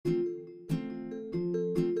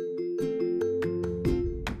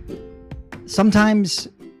sometimes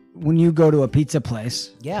when you go to a pizza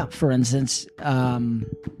place, Yeah. for instance,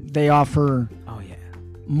 they offer Oh yeah.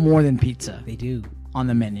 more than pizza They do. on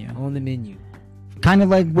the menu. On the menu. Kind of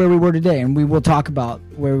like where we were today, and we will talk about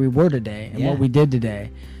where we were today and what we did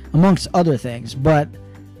today, amongst other things. But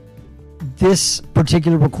this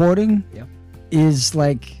particular recording is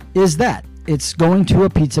that. It's going to a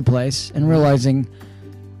pizza place and realizing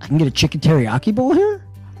I can get a chicken teriyaki bowl here?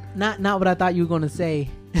 Not what I thought you were going to say.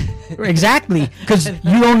 Exactly, because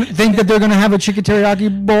you don't think that they're going to have a chicken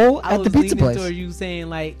teriyaki bowl at the pizza place. Or you saying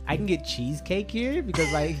like I can get cheesecake here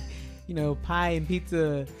because like pie and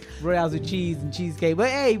pizza, royals with cheese and cheesecake. But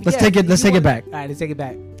hey, let's take it back. All right, let's take it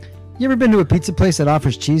back. You ever been to a pizza place that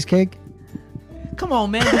offers cheesecake? Come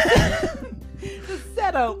on, man. The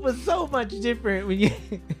setup was so much different when you.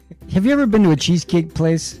 Have you ever been to a cheesecake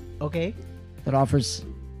place? Okay. That offers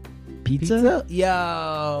pizza?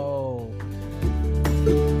 Yo.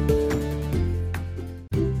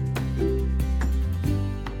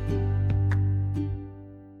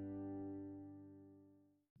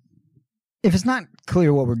 If it's not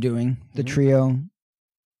clear what we're doing, the trio,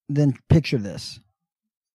 then picture this.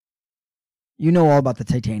 You know all about the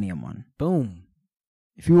titanium one. Boom.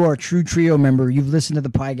 If you are a true trio member, you've listened to the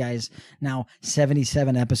Pie Guys now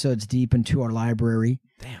 77 episodes deep into our library.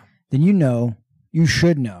 Damn. Then you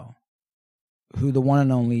should know who the one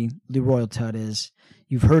and only LeRoyal Tud is.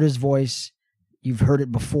 You've heard his voice. You've heard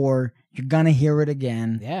it before. You're going to hear it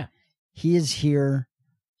again. Yeah. He is here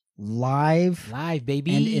live,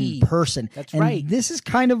 baby, and in person. That's and right. This is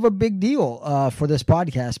kind of a big deal for this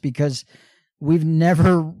podcast because we've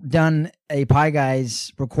never done a Pie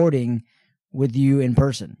Guys recording with you in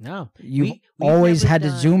person. No. You've always had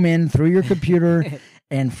to zoom in through your computer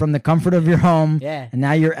and from the comfort of your home. Yeah. And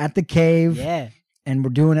now you're at the cave. Yeah. And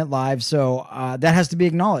we're doing it live. So that has to be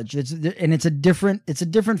acknowledged. It's a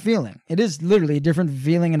different feeling. It is literally a different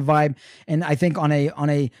feeling and vibe. And I think on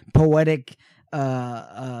a poetic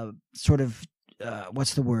sort of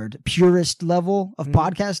what's the word? Purist level of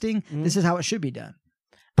podcasting, this is how it should be done.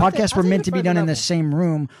 Podcasts were meant to be done in the same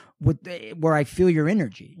room where I feel your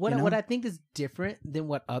energy. What I think is different than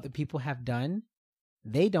what other people have done,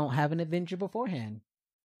 they don't have an adventure beforehand.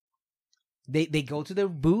 They go to their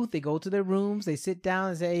booth, they go to their rooms, they sit down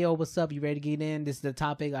and say, "Hey, yo, what's up? You ready to get in? This is the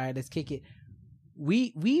topic. All right, let's kick it."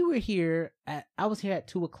 We were here I was here at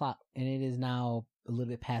 2:00 and it is now a little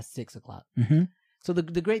bit past 6:00. Mm-hmm. So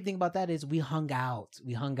the great thing about that is we hung out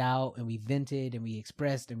and we vented and we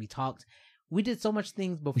expressed and we talked. We did so much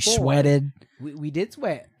things before. We sweated. We did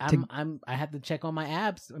sweat. I had to check on my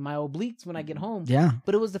abs and my obliques when I get home. Yeah.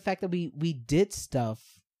 But it was the fact that we did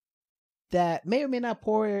stuff that may or may not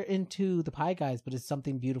pour into the Pie Guys, but it's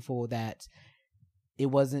something beautiful that it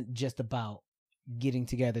wasn't just about getting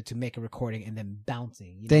together to make a recording and then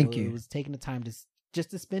bouncing. Thank you. It was taking the time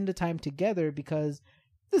to spend the time together because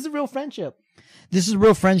this is a real friendship. This is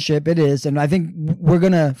real friendship. It is. And I think we're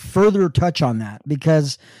going to further touch on that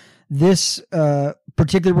because this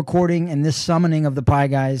particular recording and this summoning of the Pie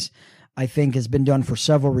Guys, I think, has been done for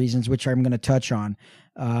several reasons, which I'm going to touch on.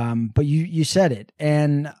 But you said it.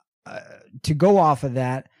 And to go off of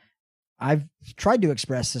that, I've tried to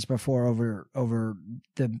express this before over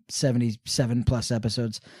the 77 plus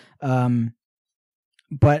episodes.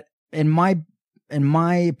 But in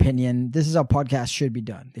my opinion, this is how podcasts should be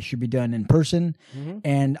done. They should be done in person. Mm-hmm.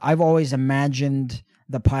 And I've always imagined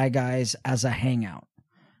the Pie Guys as a hangout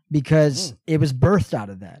because it was birthed out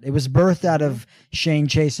of that. It was birthed out of Shane,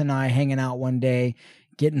 Chase, and I hanging out one day,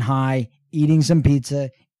 getting high, eating some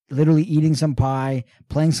pizza, literally eating some pie,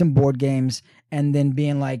 playing some board games, and then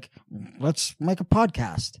being like, let's make a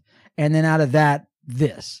podcast. And then out of that,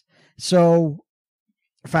 this. So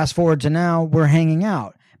fast forward to now, we're hanging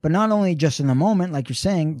out. But not only just in the moment, like you're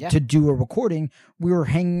saying, to do a recording, we were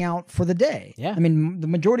hanging out for the day. Yeah. I mean, the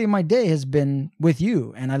majority of my day has been with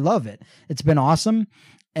you, and I love it. It's been awesome.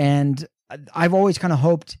 And I've always kind of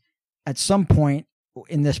hoped at some point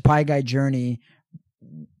in this Pie Guy journey,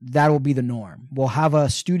 that will be the norm. We'll have a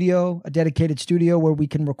studio, a dedicated studio where we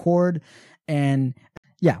can record. And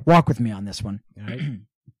yeah, walk with me on this one. All right.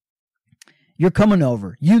 You're coming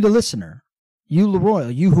over. You, the listener, you,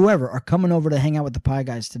 LeRoyal, you, whoever, are coming over to hang out with the Pie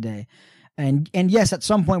Guys today. And yes, at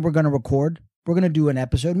some point we're going to record. We're going to do an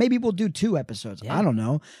episode. Maybe we'll do 2 episodes. Yeah. I don't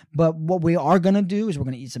know. But what we are going to do is we're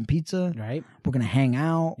going to eat some pizza. Right. We're going to hang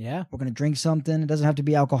out. Yeah. We're going to drink something. It doesn't have to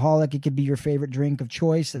be alcoholic. It could be your favorite drink of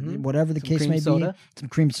choice, whatever the case may be. Some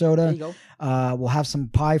cream soda. There you go. We'll have some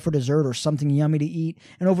pie for dessert or something yummy to eat.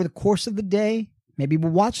 And over the course of the day, maybe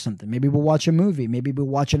we'll watch something. Maybe we'll watch a movie. Maybe we'll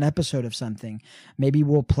watch an episode of something. Maybe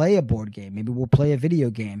we'll play a board game. Maybe we'll play a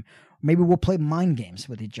video game. Maybe we'll play mind games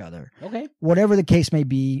with each other. Okay. Whatever the case may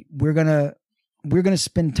be, we're gonna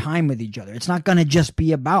spend time with each other. It's not gonna just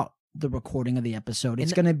be about the recording of the episode.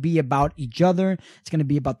 It's going to be about each other. It's going to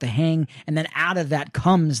be about the hang, and then out of that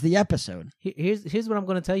comes the episode. Here's what I'm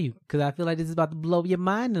going to tell you, because I feel like this is about to blow your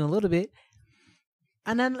mind in a little bit.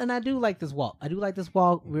 And I do like this walk. I do like this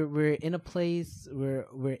walk. We're in a place.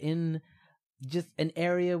 We're in just an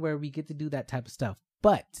area where we get to do that type of stuff.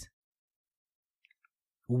 But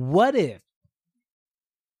what if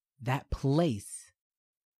that place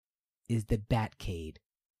is the Batcade?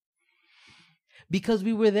 Because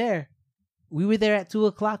we were there. We were there at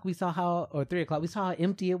 2:00. We saw or 3:00. We saw how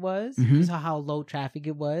empty it was. Mm-hmm. We saw how low traffic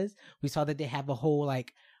it was. We saw that they have a whole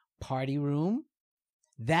like party room.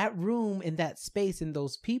 That room and that space and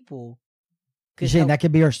those people. You're saying that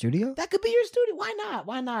could be our studio? That could be your studio. Why not?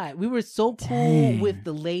 Why not? We were so cool with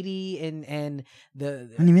the lady and the.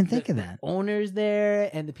 I didn't even think of that. Owners there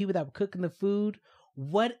and the people that were cooking the food.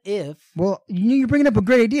 What if? Well, you're bringing up a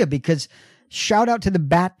great idea, because shout out to the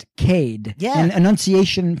Batcade. Yeah. And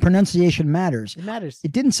pronunciation matters. It matters.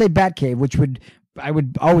 It didn't say Batcave, which I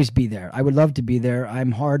would always be there. I would love to be there.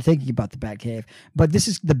 I'm hard thinking about the Batcave. But this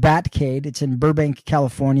is the Batcade. It's in Burbank,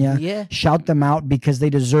 California. Yeah. Shout them out, because they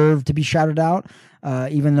deserve to be shouted out.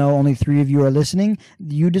 Even though only 3 of you are listening,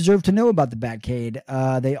 you deserve to know about the Batcade.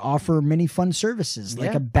 They offer many fun services,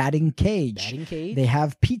 like a batting cage. They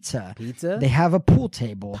have pizza. They have a pool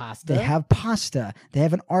table. Pasta. They have pasta. They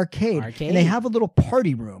have an arcade. And they have a little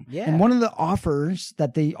party room. Yeah. And one of the offers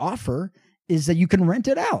that they offer is that you can rent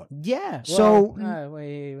it out. Yeah. So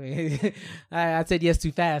wait. I said yes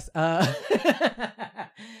too fast.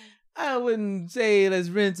 I wouldn't say let's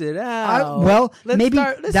rent it out. Maybe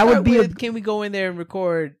that would be can we go in there and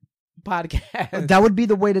record podcast? That would be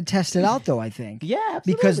the way to test it out, though, I think. Yeah,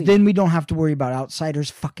 absolutely. Because then we don't have to worry about outsiders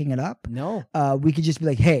fucking it up. No. We could just be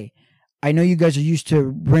like, hey, I know you guys are used to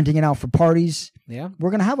renting it out for parties. Yeah. We're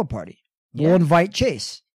going to have a party. Yeah. We'll invite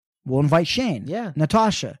Chase. We'll invite Shane. Yeah.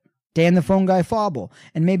 Natasha. Dan the Phone Guy Fauble,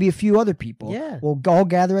 and maybe a few other people. Yeah. We'll all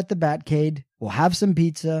gather at the Batcade. We'll have some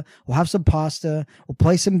pizza. We'll have some pasta. We'll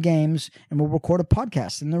play some games, and we'll record a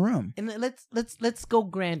podcast in the room. And let's go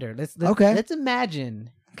grander. Let's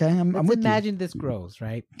imagine. Okay, I'm with you. Imagine this grows,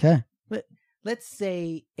 right? Okay. Let's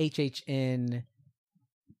say HHN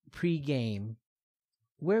pregame.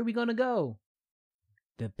 Where are we gonna go?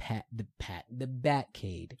 The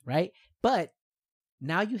Batcade, right? But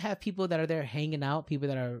now you have people that are there hanging out, people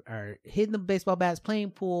that are hitting the baseball bats, playing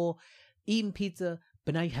pool, eating pizza,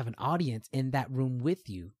 but now you have an audience in that room with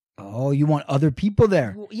you. Oh, you want other people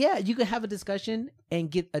there? Well, yeah, you could have a discussion and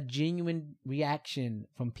get a genuine reaction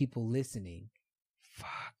from people listening.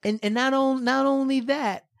 Fuck. And not only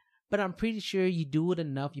that, but I'm pretty sure you do it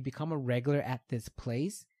enough, you become a regular at this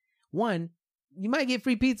place. One, you might get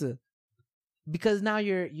free pizza, because now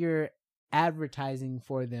you're advertising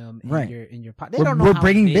for them in your pot. They don't know we're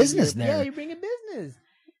bringing business there. Yeah, you're bringing business.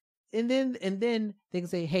 And then they can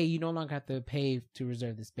say, hey, you no longer have to pay to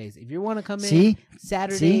reserve the space. If you want to come in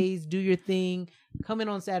Saturdays, do your thing. Come in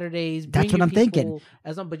on Saturdays. That's what I'm thinking.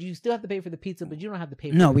 But you still have to pay for the pizza, but you don't have to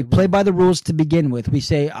pay for No, we play by the rules to begin with. We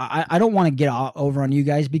say, I don't want to get over on you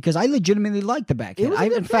guys, because I legitimately like the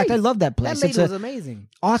Batcade. In fact, I love that place. That was amazing.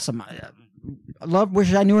 Awesome.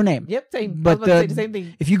 Wish I knew her name. Yep, same. But say the same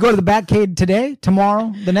thing. If you go to the Batcade today,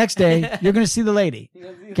 tomorrow, the next day, you're going to see the lady.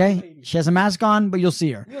 Okay? She has a mask on, but you'll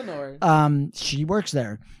see her. You'll know her. She works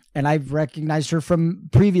there, and I've recognized her from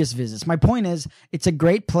previous visits. My point is, it's a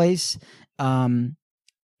great place. And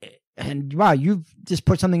wow, you've just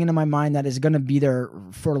put something into my mind that is going to be there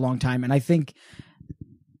for a long time. And I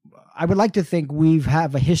would like to think we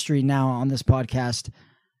have a history now on this podcast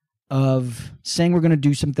of saying we're going to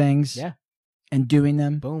do some things. Yeah. And doing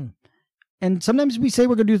them. Boom. And sometimes we say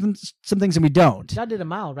we're going to do some things and we don't. Y'all did a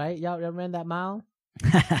mile, right? Y'all ran that mile?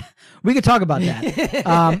 We could talk about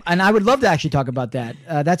that. And I would love to actually talk about that.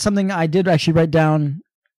 That's something I did actually write down.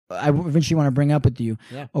 I eventually want to bring up with you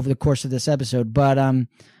over the course of this episode. But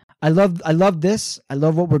I love this. I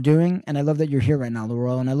love what we're doing. And I love that you're here right now,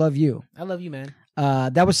 LeRoyal. And I love you. I love you, man.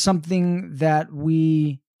 That was something that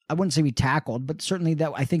I wouldn't say we tackled, but certainly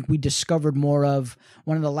that I think we discovered more of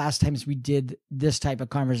one of the last times we did this type of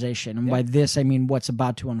conversation. And by this, I mean what's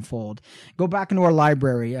about to unfold. Go back into our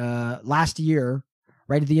library. Last year,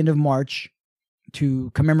 right at the end of March, to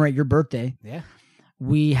commemorate your birthday,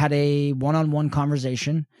 we had a one-on-one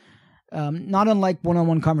conversation, not unlike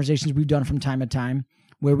one-on-one conversations we've done from time to time,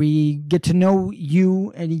 where we get to know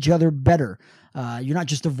you and each other better. You're not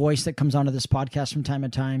just a voice that comes onto this podcast from time to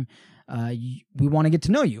time. We want to get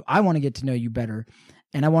to know you. I want to get to know you better.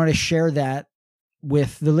 And I wanted to share that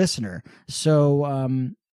with the listener. So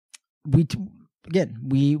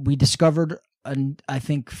we discovered, I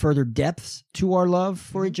think, further depths to our love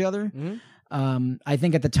for each other. I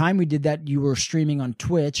think at the time we did that, you were streaming on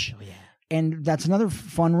Twitch. Oh, yeah. And that's another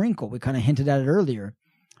fun wrinkle. We kind of hinted at it earlier.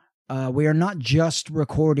 We are not just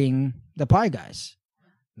recording the Pie Guys.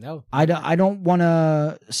 No. I don't want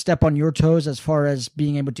to step on your toes as far as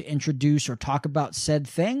being able to introduce or talk about said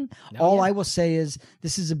thing. I will say is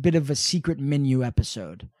this is a bit of a secret menu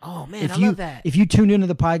episode. Oh, man, I love that. If you tuned into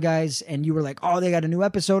the Pie Guys and you were like, oh, they got a new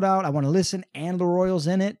episode out, I want to listen, and LeRoyal's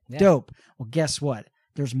in it, dope. Well, guess what?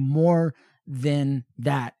 There's more than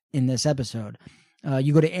that in this episode.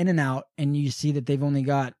 You go to In-N-Out and you see that they've only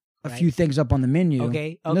got a few things up on the menu.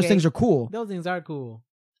 Okay. And those things are cool. Those things are cool.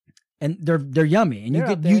 And they're yummy.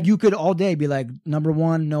 And you could all day be like, number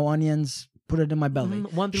 1, no onions, put it in my belly.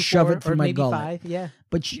 1 through shove 4, it through or my maybe gullet. 5, yeah.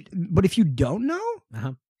 But if you don't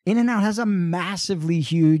know, In-N-Out has a massively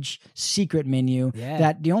huge secret menu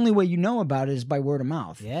that the only way you know about it is by word of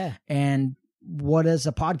mouth. Yeah. And what is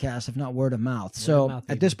a podcast if not word of mouth? So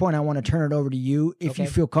at this point, I want to turn it over to you. If you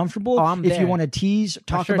feel comfortable, if you want to tease,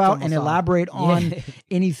 talk about, and elaborate on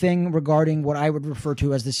anything regarding what I would refer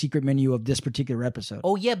to as the secret menu of this particular episode.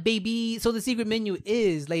 Oh, yeah, baby. So the secret menu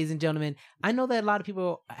is, ladies and gentlemen, I know that a lot of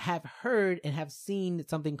people have heard and have seen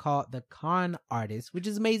something called the Con Artist, which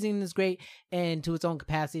is amazing and it's great and to its own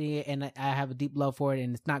capacity. And I have a deep love for it,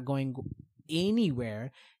 and it's not going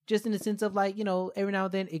anywhere. Just in the sense of like, every now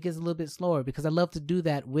and then it gets a little bit slower because I love to do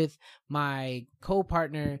that with my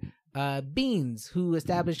co-partner, Beans, who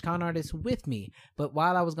established Con Artists with me. But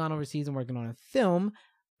while I was gone overseas and working on a film,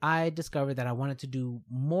 I discovered that I wanted to do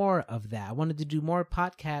more of that. I wanted to do more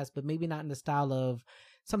podcasts, but maybe not in the style of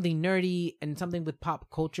something nerdy and something with pop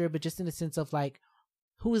culture, but just in the sense of like,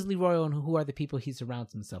 who is LeRoyal and who are the people he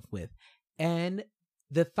surrounds himself with? And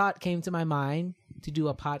the thought came to my mind to do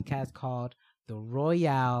a podcast called The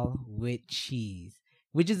Royale with Cheese,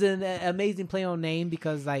 which is an amazing play on name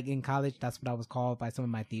because like in college, that's what I was called by some of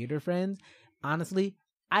my theater friends. Honestly,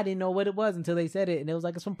 I didn't know what it was until they said it. And it was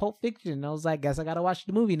like, it's from Pulp Fiction. And I was like, guess I got to watch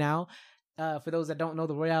the movie now. For those that don't know,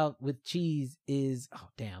 The Royale with Cheese is, oh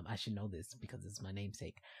damn, I should know this because it's my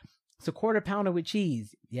namesake. It's a quarter pounder with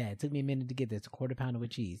cheese. Yeah, it took me a minute to get this. It's a quarter pounder with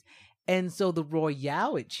cheese. And so the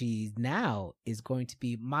Royale with Cheese now is going to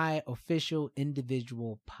be my official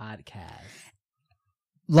individual podcast.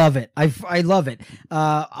 Love it. I love it.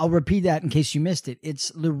 I'll repeat that in case you missed it.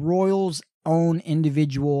 It's LeRoyal's own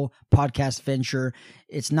individual podcast venture.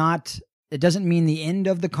 It doesn't mean the end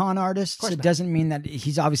of the Con Artists. It doesn't mean that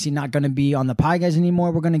he's obviously not going to be on the Pie Guys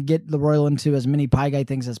anymore. We're going to get LeRoyal into as many Pie Guy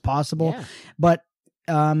things as possible. Yeah. But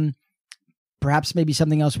perhaps maybe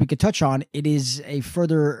something else we could touch on. It is a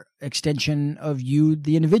further extension of you,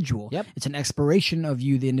 the individual. Yep. It's an exploration of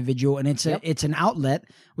you, the individual, and it's an outlet,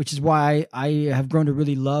 which is why I have grown to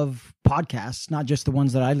really love podcasts, not just the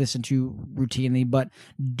ones that I listen to routinely, but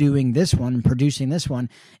doing this one and producing this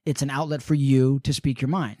one. It's an outlet for you to speak your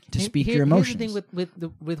mind, to speak your emotions. Here's the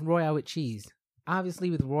thing with Royale with Cheese.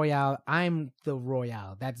 Obviously, with Royale, I'm the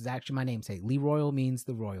Royale. That's actually my namesake. LeRoyal means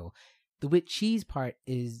the royal. The with cheese part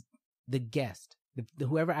is the guest, the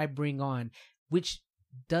whoever I bring on, which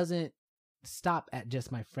doesn't stop at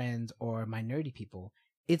just my friends or my nerdy people.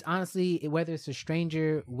 It's honestly, whether it's a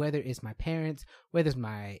stranger, whether it's my parents, whether it's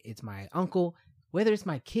my uncle, whether it's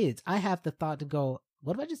my kids, I have the thought to go,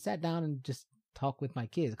 what if I just sat down and just talk with my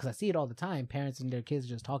kids? Because I see it all the time. Parents and their kids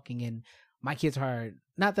just talking, and my kids are,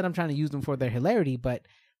 not that I'm trying to use them for their hilarity, but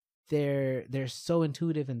they're so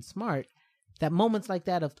intuitive and smart that moments like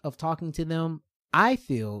that of talking to them, I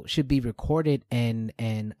feel should be recorded and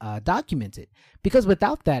documented, because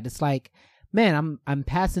without that, it's like, man, I'm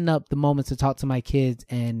passing up the moments to talk to my kids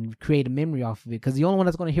and create a memory off of it. Because the only one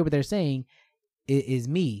that's going to hear what they're saying is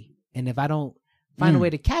me, and if I don't find a way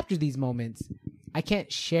to capture these moments, I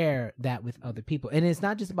can't share that with other people. And it's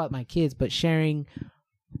not just about my kids, but sharing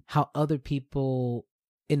how other people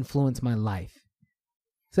influence my life.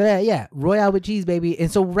 So yeah, Royale with Cheese, baby.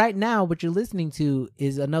 And so right now, what you're listening to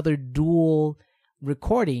is another dual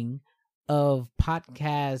recording of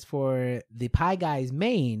podcast for the Pie Guys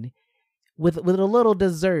main with a little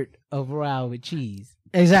dessert of Royale with Cheese.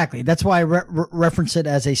 Exactly. That's why I reference it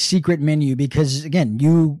as a secret menu, because again,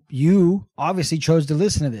 you obviously chose to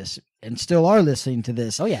listen to this and still are listening to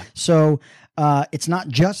this. Oh yeah. So it's not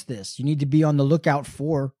just this. You need to be on the lookout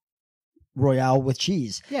for Royale with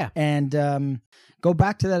Cheese. Yeah. And go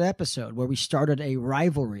back to that episode where we started a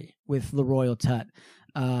rivalry with LeRoyal Tut.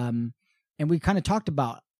 And we kind of talked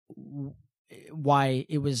about why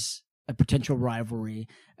it was a potential rivalry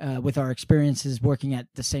with our experiences working at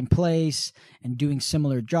the same place and doing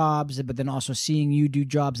similar jobs, but then also seeing you do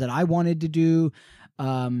jobs that I wanted to do.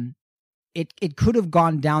 it could have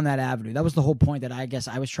gone down that avenue. That was the whole point that I guess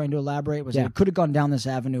I was trying to elaborate, was that it could have gone down this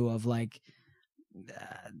avenue of like,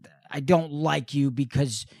 I don't like you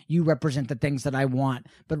because you represent the things that I want.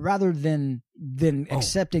 But rather than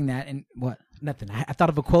accepting that, and what? Nothing. I thought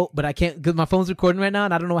of a quote, but I can't because my phone's recording right now,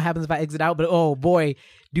 and I don't know what happens if I exit out. But oh boy,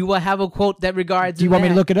 do I have a quote that regards? Do you want me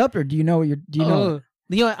to look it up, or do you know? Do you know?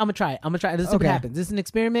 You know what? I'm gonna try it. Let's see what happens. This is an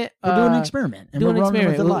experiment. We're doing an experiment. And doing an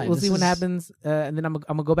experiment. We'll see what happens, and then I'm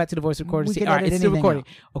gonna go back to the voice recorder and see. All right, it's still recording.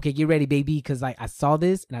 Okay, get ready, baby, because like I saw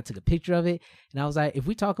this and I took a picture of it, and I was like, if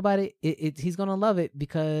we talk about it, he's gonna love it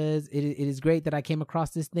because it is great that I came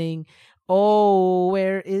across this thing. Oh,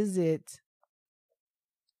 where is it?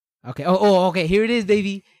 Okay. Okay. Here it is,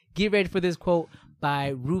 baby. Get ready for this quote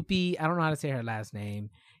by Rupi. I don't know how to say her last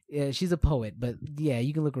name. She's a poet, but yeah,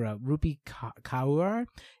 you can look her up. Rupi Kaur.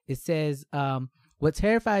 It says, what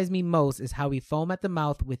terrifies me most is how we foam at the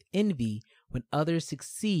mouth with envy when others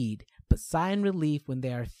succeed, but sigh in relief when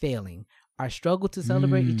they are failing. Our struggle to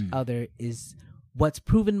celebrate each other is what's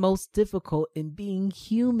proven most difficult in being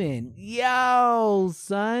human. Yo,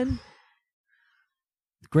 son.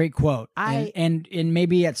 Great quote. And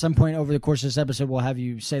maybe at some point over the course of this episode, we'll have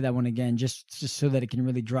you say that one again, just so that it can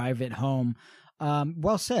really drive it home.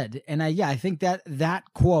 Well said. And I think that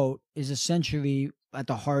quote is essentially at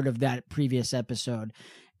the heart of that previous episode.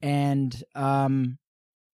 And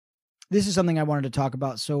this is something I wanted to talk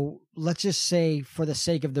about. So let's just say, for the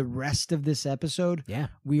sake of the rest of this episode,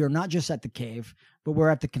 we are not just at the cave, but we're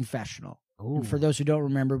at the confessional. And for those who don't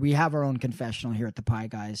remember, we have our own confessional here at the Pie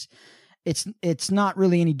Guys. It's not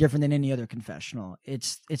really any different than any other confessional.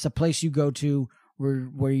 It's a place you go to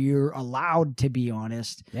where you're allowed to be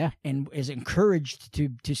honest, and is encouraged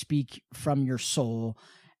to speak from your soul,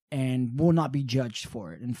 and will not be judged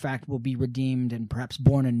for it. In fact, will be redeemed and perhaps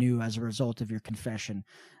born anew as a result of your confession.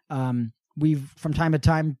 We've from time to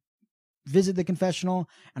time visit the confessional,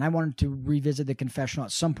 and I wanted to revisit the confessional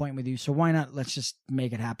at some point with you. So why not? Let's just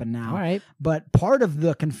make it happen now. All right. But part of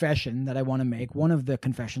the confession that I want to make, one of the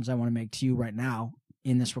confessions I want to make to you right now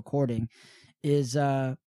in this recording, is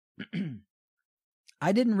I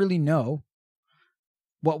didn't really know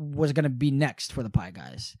what was going to be next for the Pie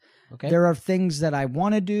Guys. Okay. There are things that I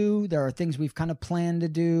want to do. There are things we've kind of planned to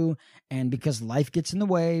do. And because life gets in the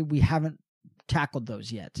way, we haven't tackled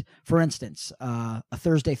those yet. For instance, a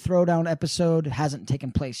Thursday Throwdown episode hasn't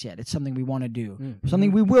taken place yet. It's something we want to do.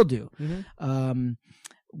 Something we will do.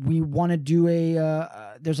 We want to do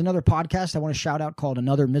there's another podcast I want to shout out called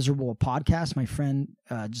Another Miserable Podcast. My friend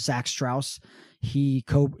Zach Strauss, he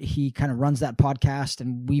kind of runs that podcast,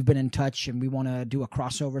 and we've been in touch, and we want to do a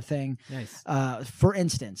crossover thing. Nice. For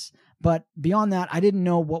instance. But beyond that, I didn't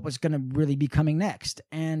know what was going to really be coming next.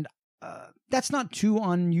 And that's not too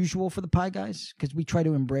unusual for the Pie Guys, because we try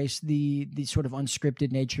to embrace the sort of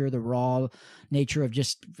unscripted nature, the raw nature of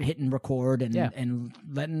just hitting record and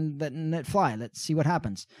letting it fly. Let's see what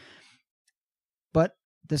happens. But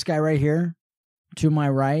this guy right here, to my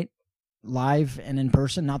right, live and in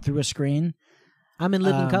person, not through a screen. I'm in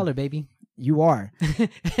living color, baby. You are.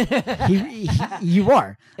 You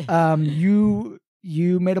are.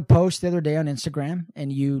 You made a post the other day on Instagram,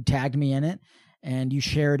 and you tagged me in it. And you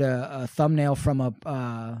shared a thumbnail from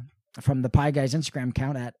the Pie Guys Instagram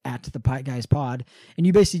account at the Pie Guys Pod, and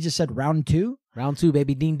you basically just said round two,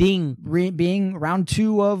 baby, ding ding, being round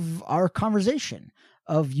two of our conversation,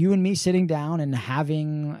 of you and me sitting down and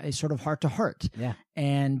having a sort of heart to heart. Yeah,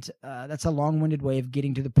 and that's a long-winded way of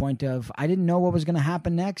getting to the point of I didn't know what was going to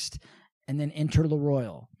happen next, and then enter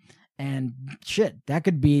LeRoyal, and shit, that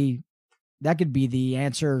could be the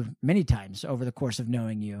answer many times over the course of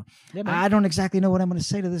knowing you. Yeah, I don't exactly know what I'm going to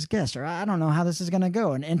say to this guest, or I don't know how this is going to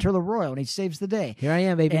go. And enter LeRoyal, and he saves the day. Here I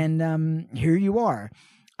am, baby. And here you are.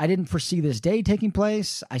 I didn't foresee this day taking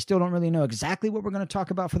place. I still don't really know exactly what we're going to talk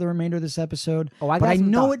about for the remainder of this episode. But I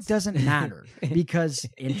know thoughts. It doesn't matter because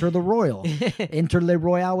enter LeRoyal. Enter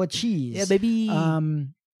LeRoyal with cheese. Yeah, baby.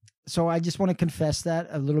 So I just want to confess that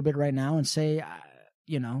a little bit right now and say,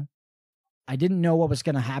 I didn't know what was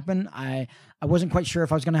going to happen. I wasn't quite sure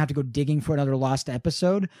if I was going to have to go digging for another lost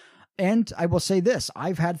episode. And I will say this,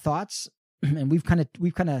 I've had thoughts, and we've kind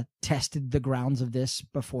of tested the grounds of this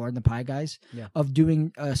before in the Pie Guys, of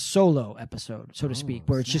doing a solo episode, so to speak,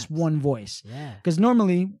 where it's just one voice. Yeah. Because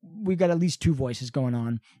normally we got at least two voices going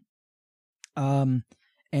on.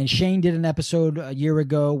 And Shane did an episode a year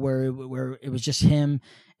ago where it was just him.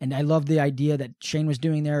 And I love the idea that Shane was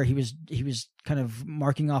doing there. He was kind of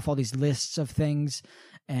marking off all these lists of things.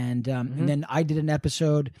 And then I did an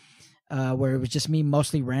episode where it was just me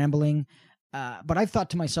mostly rambling. But I've thought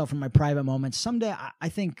to myself in my private moments, someday I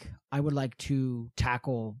think I would like to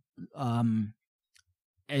tackle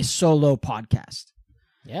a solo podcast.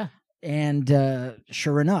 Yeah. And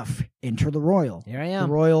sure enough, enter LeRoyal. Here I am.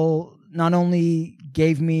 LeRoyal not only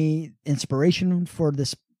gave me inspiration for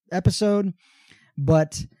this episode,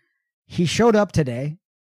 but he showed up today.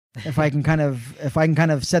 If I can kind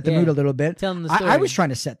of set the mood a little bit. Tell them the story. I was trying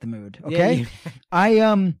to set the mood. Okay.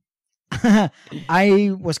 Yeah,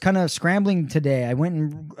 I was kind of scrambling today. I went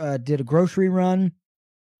and did a grocery run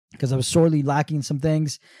because I was sorely lacking some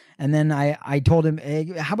things. And then I told him, hey,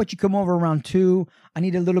 how about you come over around 2? I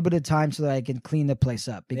need a little bit of time so that I can clean the place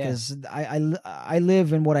up because I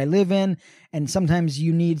live in what I live in. And sometimes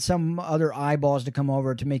you need some other eyeballs to come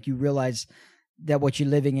over to make you realize that what you're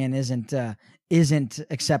living in isn't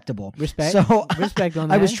acceptable. Respect. So respect on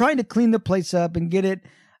that. I was trying to clean the place up and get it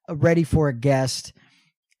ready for a guest.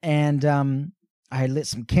 And I lit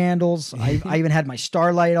some candles. I even had my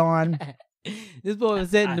starlight on. This boy was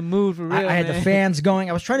setting the mood for real. I had the fans going.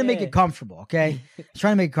 I was trying to make it comfortable, okay? I was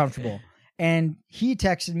trying to make it comfortable. And he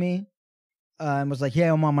texted me and was like,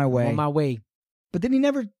 yeah, I'm on my way. I'm on my way. But then he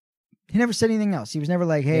never said anything else. He was never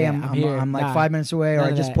like, hey, I'm here. I'm like 5 minutes away, or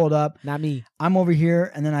I just pulled up. Not me. I'm over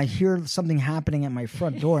here, and then I hear something happening at my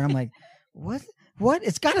front door, and I'm like, what?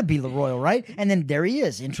 It's got to be LeRoyal, right? And then there he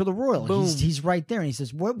is, intro LeRoyal. Boom. He's right there, and he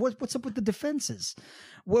says, what's up with the defenses?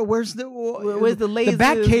 Where's the laser? The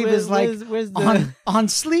Batcade is like where's the, on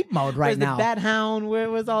sleep mode right now. Where's the Bat Hound?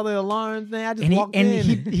 Where's all the alarms? Man, I just and walked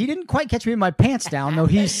in. He didn't quite catch me with my pants down, though.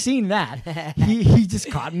 He's seen that. He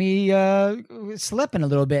just caught me slipping a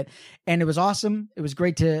little bit, and it was awesome. It was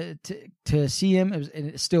great to see him.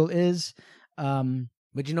 It still is.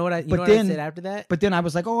 But you know what I said after that? But then I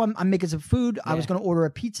was like, oh, I'm making some food. I was going to order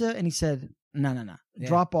a pizza. And he said, no. Yeah.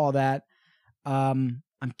 Drop all that.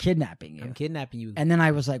 I'm kidnapping you. I'm kidnapping you. And then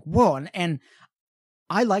I was like, whoa. And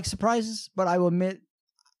I like surprises, but I will admit,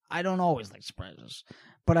 I don't always like surprises.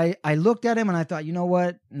 But I looked at him and I thought, you know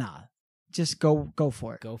what? Nah, just go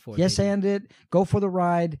for it. Go for it. Yes, baby. and it. Go for the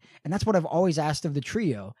ride. And that's what I've always asked of the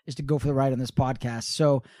trio, is to go for the ride on this podcast.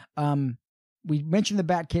 So we mentioned the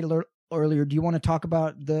Batcade earlier. Do you want to talk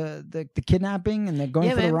about the kidnapping and the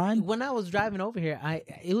going for the ride? When I was driving over here,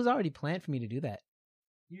 it was already planned for me to do that.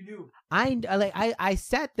 You knew. I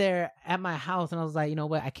sat there at my house and I was like, you know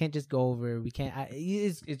what? I can't just go over. We can't.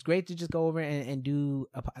 It's great to just go over and do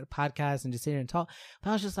a podcast and just sit here and talk.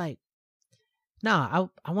 But I was just like, nah,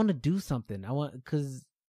 I want to do something. Because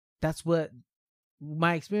that's what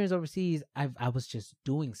my experience overseas. I was just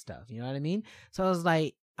doing stuff. You know what I mean? So I was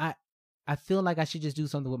like, I feel like I should just do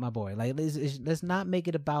something with my boy. Like, let's not make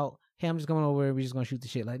it about, hey, I'm just going over and we're just going to shoot the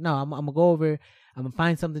shit. Like, no, I'm going to go over. I'm going to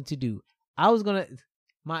find something to do. I was going to,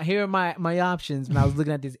 here are my options when I was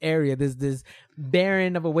looking at this area, this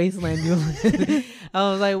barren of a wasteland.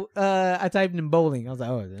 I was like, I typed in bowling. I was like,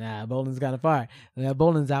 oh, nah, bowling's kind of far.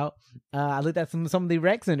 Bowling's out. I looked at some of the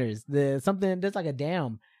rec centers. There's like a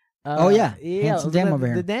dam. Yeah. Handsome dam over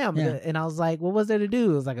here. The dam. Yeah. And I was like, what was there to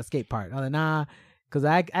do? It was like a skate park. I was like, nah. Because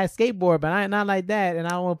I skateboard, but I not like that, and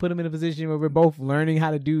I don't want to put him in a position where we're both learning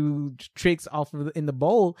how to do tricks in the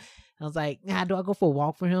bowl. And I was like, nah, do I go for a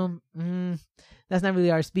walk for him? That's not really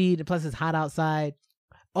our speed, and plus it's hot outside.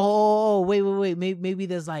 Oh, wait, maybe we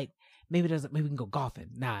can go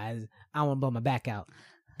golfing. Nah, I don't want to blow my back out.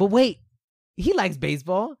 But wait, he likes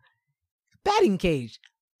baseball. Batting cage.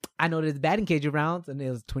 I know there's a batting cage around, and it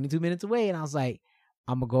was 22 minutes away, and I was like,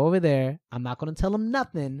 I'm gonna go over there. I'm not gonna tell him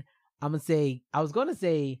nothing. I was going to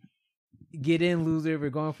say, get in, loser, we're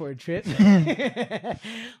going for a trip. But I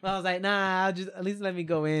was like, nah, at least let me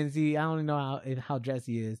go in and see. I don't know how dressed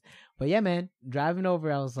he is. But yeah, man, driving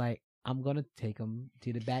over, I was like, I'm going to take him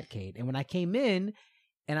to the Batcade. And when I came in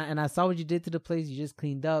and I saw what you did to the place, you just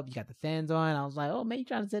cleaned up, you got the fans on. I was like, oh, man, you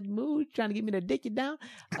trying to set the mood? You trying to get me to dick it down?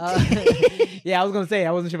 Yeah, I was going to say,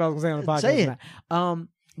 I wasn't sure if I was going to say on the podcast. Say it. Or not.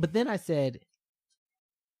 But then I said,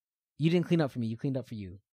 you didn't clean up for me. You cleaned up for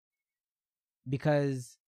you.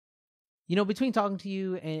 Because, you know, between talking to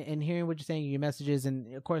you and hearing what you're saying, your messages,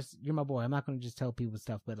 and of course, you're my boy. I'm not going to just tell people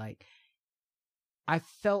stuff, but like, I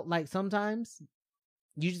felt like sometimes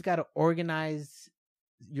you just got to organize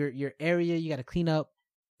your area. You got to clean up,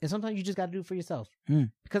 and sometimes you just got to do it for yourself.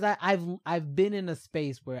 Because I've been in a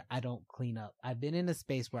space where I don't clean up. I've been in a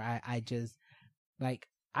space where I just, like,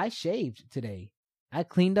 I shaved today. I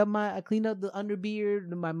cleaned up the underbeard,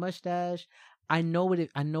 my mustache. I know what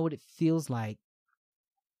it feels like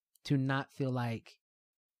to not feel like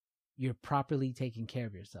you're properly taking care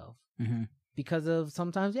of yourself. Mm-hmm. Because of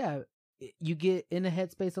sometimes, you get in a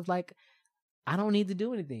headspace of like, I don't need to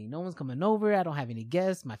do anything. No one's coming over. I don't have any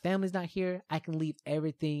guests. My family's not here. I can leave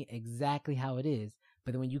everything exactly how it is.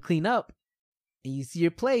 But then when you clean up and you see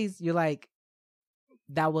your place, you're like,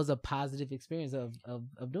 that was a positive experience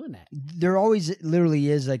of doing that. There always literally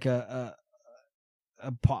is like a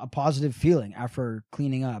positive feeling after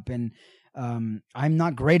cleaning up, and I'm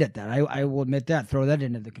not great at that. I will admit that. Throw that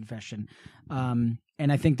into the confession.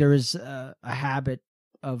 And I think there is a habit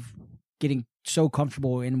of getting so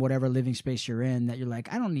comfortable in whatever living space you're in that you're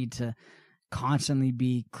like, I don't need to constantly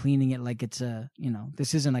be cleaning it like it's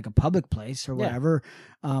this isn't like a public place or whatever.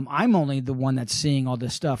 I'm only the one that's seeing all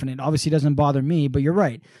this stuff, and it obviously doesn't bother me. But you're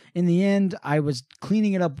right. In the end, I was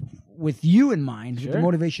cleaning it up with you in mind, with the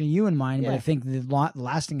motivation of you in mind. But I think the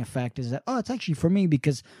lasting effect is that, it's actually for me,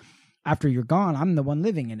 because after you're gone, I'm the one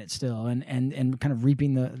living in it still, and kind of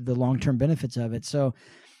reaping the long-term benefits of it. So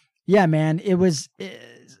yeah, man, it was,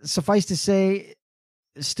 suffice to say,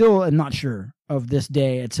 still I'm not sure of this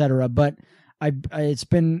day, etc. But it's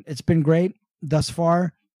been great thus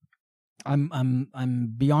far.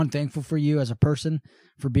 I'm beyond thankful for you as a person,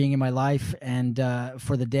 for being in my life, and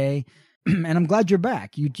for the day. And I'm glad you're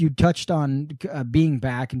back. You touched on being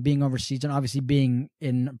back and being overseas, and obviously being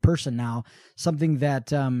in person now. Something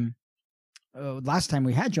that last time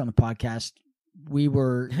we had you on the podcast, you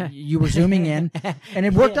were zooming in, and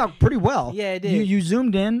it worked out pretty well. Yeah, it did. You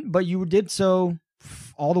zoomed in, but you did so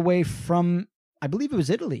all the way from, I believe it was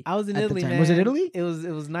Italy. I was in Italy, man. Was it Italy? It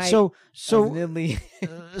was nice. So I was in Italy.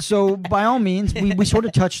 So by all means, we sort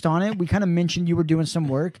of touched on it. We kind of mentioned you were doing some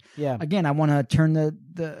work. Yeah. Again, I want to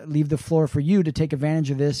leave the floor for you to take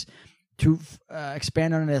advantage of this, to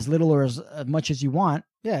expand on it as little or as much as you want.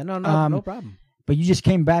 Yeah, no problem. But you just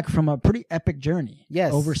came back from a pretty epic journey.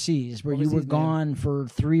 Yes. Overseas, where you were gone for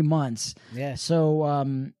 3 months. Yeah.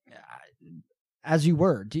 So, as you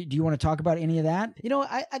were, do you want to talk about any of that?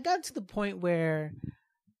 I got to the point where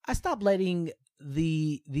I stopped letting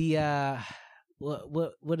what's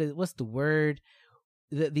the word?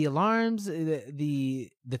 The alarms, the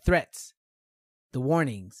threats, the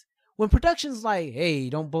warnings. When production's like, hey,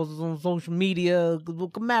 don't post this on social media, we'll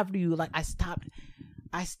come after you. Like, I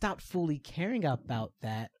stopped fully caring about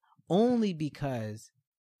that, only because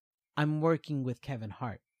I'm working with Kevin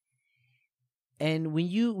Hart. And when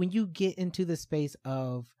you get into the space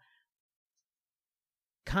of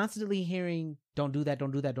constantly hearing, don't do that, don't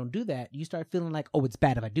do that, don't do that, you start feeling like, it's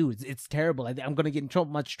bad if I do. It's terrible. I'm going to get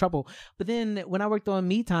in much trouble. But then when I worked on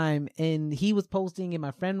Me Time, and he was posting and my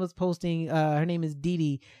friend was posting, her name is Dee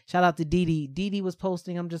Dee. Shout out to Dee Dee. Dee Dee was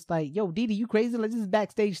posting. I'm just like, yo, Dee Dee, you crazy? Like, this is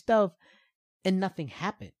backstage stuff. And nothing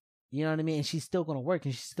happened. You know what I mean? And she's still going to work,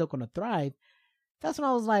 and she's still going to thrive. That's when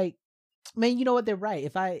I was like, man, you know what? They're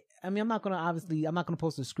right. I'm not going to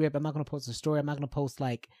post a script. I'm not going to post a story. I'm not going to post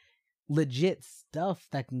like legit stuff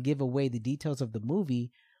that can give away the details of the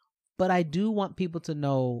movie. But I do want people to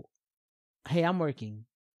know, hey, I'm working,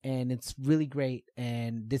 and it's really great.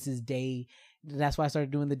 And this is that's why I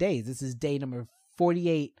started doing the days. This is day number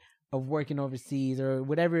 48 of working overseas, or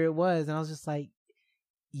whatever it was. And I was just like,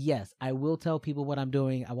 yes, I will tell people what I'm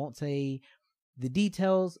doing. I won't say the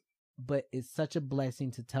details, but it's such a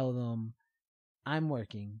blessing to tell them I'm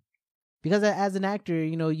working. Because as an actor,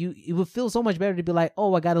 it would feel so much better to be like,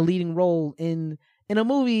 I got a leading role in a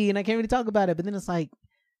movie and I can't really talk about it. But then it's like,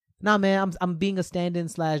 nah, man, I'm being a stand-in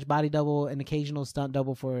 / body double, an occasional stunt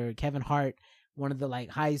double for Kevin Hart, one of the like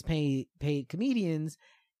highest paid comedians.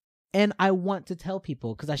 And I want to tell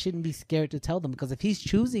people, because I shouldn't be scared to tell them, because if he's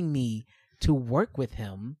choosing me to work with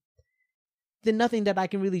him, then nothing that I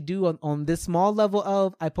can really do on this small level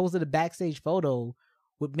of, I posted a backstage photo,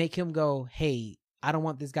 would make him go, hey, I don't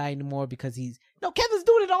want this guy anymore, because Kevin's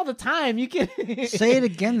doing it all the time. You can say it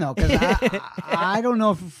again though, because I don't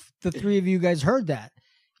know if the three of you guys heard that.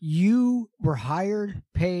 You were hired,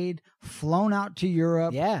 paid, flown out to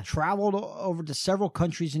Europe, traveled over to several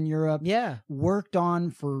countries in Europe, worked on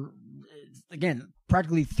for, again,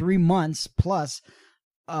 practically 3 months plus,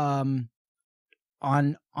 on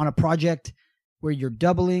a project where you're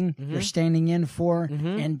doubling, you're standing in for,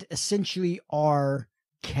 and essentially are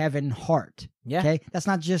Kevin Hart. Yeah. Okay. That's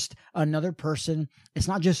not just another person. It's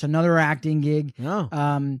not just another acting gig. No.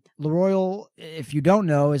 LeRoyal, if you don't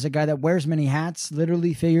know, is a guy that wears many hats,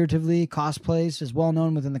 literally, figuratively, cosplays, is well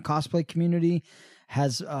known within the cosplay community,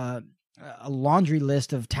 has a laundry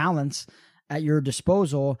list of talents at your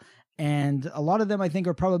disposal. And a lot of them, I think,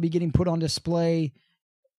 are probably getting put on display,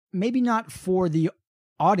 maybe not for the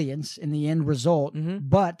audience in the end result,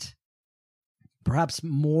 but perhaps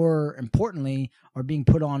more importantly, are being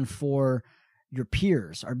put on for your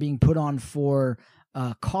peers, are being put on for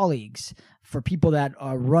colleagues, for people that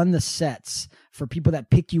run the sets, for people that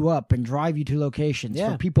pick you up and drive you to locations,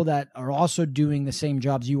 for people that are also doing the same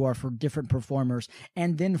jobs you are for different performers,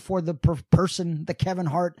 and then for the person, the Kevin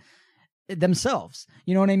Hart themselves.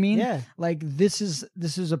 You know what I mean? Yeah. Like this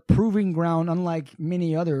is a proving ground, unlike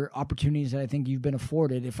many other opportunities that I think you've been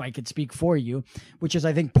afforded, if I could speak for you, which is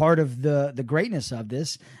I think part of the greatness of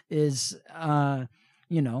this is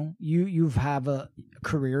you know, you have a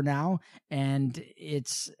career now, and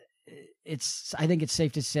it's I think it's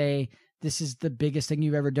safe to say this is the biggest thing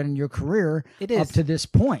you've ever done in your career up to this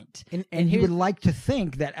point. And you would like to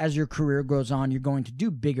think that as your career goes on, you're going to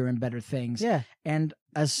do bigger and better things. Yeah. And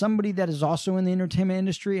as somebody that is also in the entertainment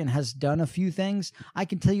industry and has done a few things, I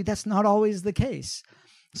can tell you that's not always the case.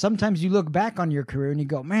 Sometimes you look back on your career and you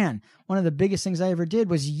go, man, one of the biggest things I ever did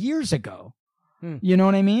was years ago. You know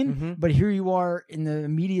what I mean? Mm-hmm. But here you are in the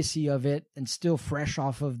immediacy of it and still fresh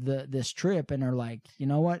off of this trip and are like, you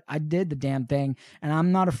know what? I did the damn thing, and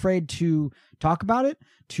I'm not afraid to talk about it,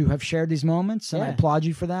 to have shared these moments, and I applaud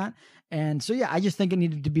you for that. And so, yeah, I just think it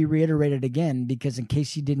needed to be reiterated again, because in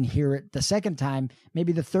case you didn't hear it the second time,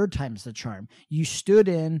 maybe the third time's the charm. You stood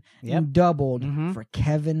in and doubled for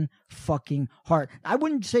Kevin fucking Hart. I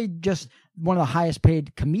wouldn't say just one of the highest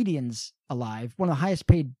paid comedians alive, one of the highest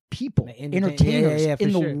paid people, entertainers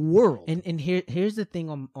in the world. And here's the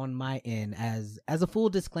thing on my end, as a full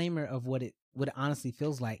disclaimer of what it honestly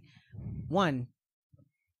feels like. One,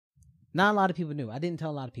 not a lot of people knew. I didn't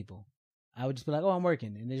tell a lot of people. I would just be like, oh, I'm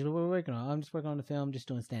working. And they just, what we're working on? I'm just working on the film, just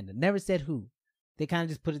doing stand-up. Never said who. They kind of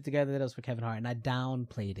just put it together that it was for Kevin Hart, and I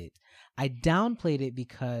downplayed it. I downplayed it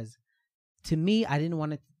because, to me, I didn't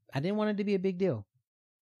want it to be a big deal.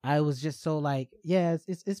 I was just so like, yeah,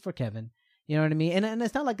 it's for Kevin. You know what I mean? And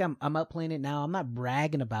it's not like I'm upplaying it now. I'm not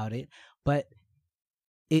bragging about it, but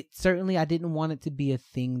it certainly, I didn't want it to be a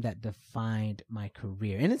thing that defined my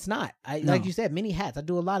career. And it's not. Like you said, many hats. I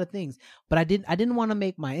do a lot of things, but I didn't want to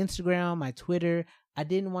make my Instagram, my Twitter, I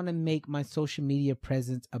didn't want to make my social media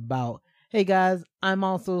presence about, hey guys, I'm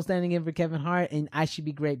also standing in for Kevin Hart and I should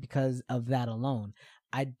be great because of that alone.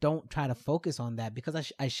 I don't try to focus on that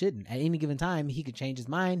because I shouldn't. At any given time, he could change his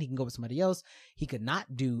mind. He can go with somebody else. He could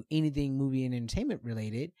not do anything movie and entertainment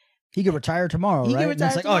related. He could retire tomorrow, right? And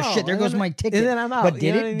it's like, oh shit, there goes my ticket. And then I'm out. But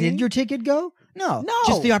did it? Did your ticket go? No.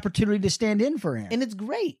 Just the opportunity to stand in for him. And it's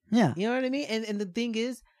great. Yeah. You know what I mean? And the thing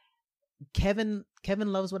is, Kevin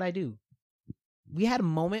loves what I do. We had a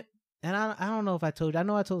moment, and I don't know if I told you. I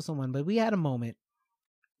know I told someone, but we had a moment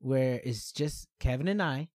where it's just Kevin and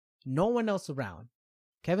I, no one else around.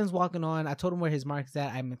 Kevin's walking on. I told him where his mark is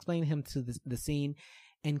at. I'm explaining him to the scene,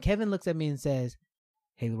 and Kevin looks at me and says,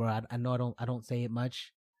 "Hey, LeRoyal, I know I don't say it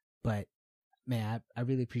much, but man, I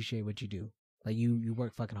really appreciate what you do. Like you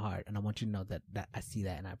work fucking hard, and I want you to know that I see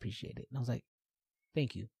that and I appreciate it." And I was like,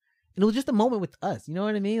 "Thank you." And it was just a moment with us. You know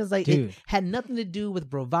what I mean? It was like, it had nothing to do with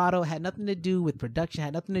bravado, had nothing to do with production,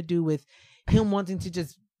 had nothing to do with him wanting to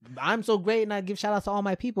just, I'm so great and I give shout outs to all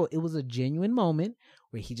my people. It was a genuine moment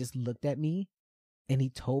where he just looked at me and he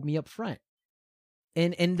told me up front.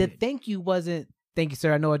 And the thank you wasn't, "Thank you,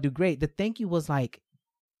 sir, I know I do great." The thank you was like,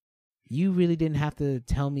 you really didn't have to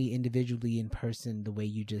tell me individually in person the way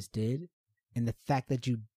you just did. And the fact that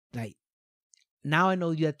you, like, now I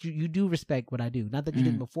know that you do respect what I do. Not that you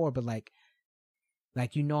didn't before, but like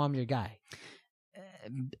you know I'm your guy.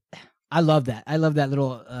 I love that. I love that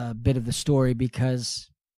little bit of the story because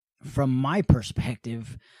from my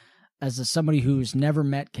perspective, as somebody who's never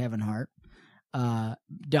met Kevin Hart,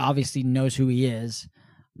 obviously knows who he is,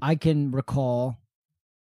 I can recall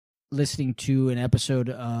listening to an episode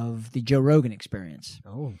of the Joe Rogan Experience.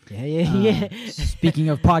 Oh, yeah. Speaking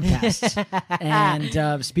of podcasts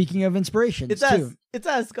and speaking of inspirations, too. It's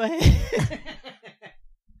us. Go ahead.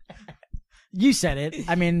 You said it.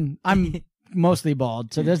 I mean, I'm mostly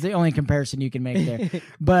bald, so that's the only comparison you can make there.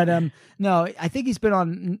 But no, I think he's been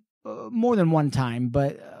on more than one time,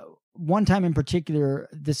 but one time in particular,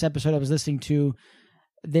 this episode I was listening to,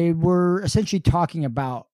 they were essentially talking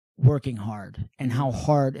about working hard and how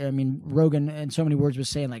hard. I mean, Rogan in so many words was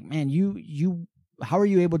saying like, man, you how are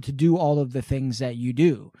you able to do all of the things that you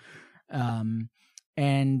do?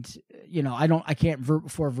 And you know, I can't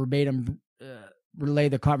verbatim relay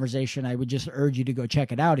the conversation. I would just urge you to go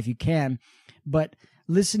check it out if you can. But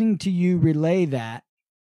listening to you relay that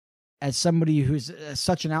as somebody who's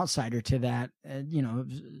such an outsider to that, you know,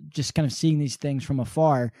 just kind of seeing these things from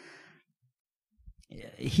afar,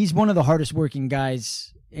 he's one of the hardest working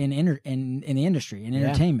guys in the industry, in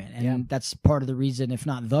entertainment. And that's part of the reason, if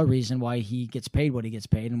not the reason, why he gets paid what he gets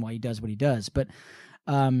paid and why he does what he does. But,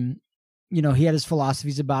 you know, he had his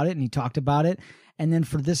philosophies about it and he talked about it. And then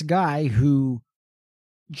for this guy who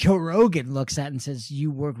Joe Rogan looks at and says, you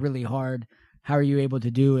work really hard, how are you able to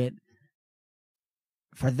do it?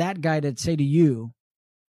 For that guy to say to you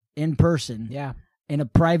in person, in a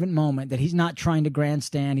private moment, that he's not trying to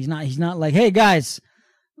grandstand. He's not like, hey guys,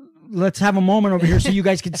 let's have a moment over here so you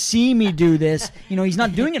guys can see me do this. You know, he's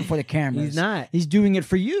not doing it for the cameras. He's not. He's doing it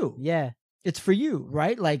for you. Yeah. It's for you,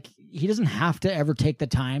 right? Like, he doesn't have to ever take the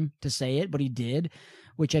time to say it, but he did,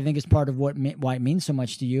 which I think is part of why it means so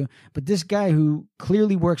much to you. But this guy who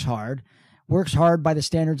clearly works hard by the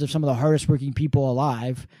standards of some of the hardest working people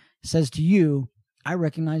alive, says to you, I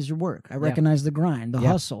recognize your work. I recognize the grind, the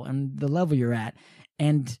hustle, and the level you're at.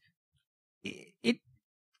 And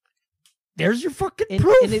there's your fucking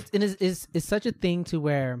proof. And it's such a thing to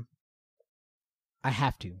where I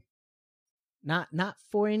have to. Not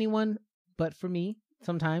for anyone, but for me,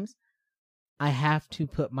 sometimes I have to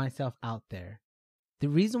put myself out there. The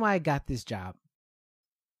reason why I got this job,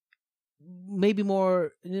 maybe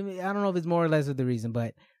more, I don't know if it's more or less of the reason,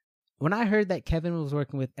 but when I heard that Kevin was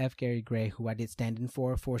working with F. Gary Gray, who I did stand in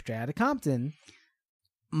for Straight Outta Compton,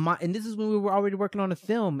 and this is when we were already working on a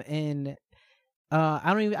film, and I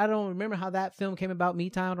don't remember how that film came about. Me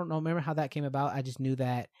Time, I don't remember how that came about. I just knew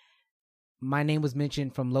that my name was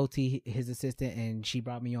mentioned from Loti, his assistant, and she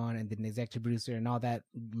brought me on, and then the executive producer, and all that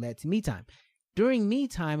led to Me Time. During Me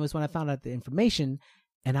Time was when I found out the information,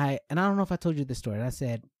 and I don't know if I told you this story. And I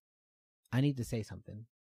said, I need to say something.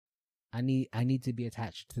 I need to be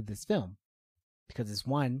attached to this film, because it's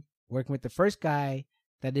one, working with the first guy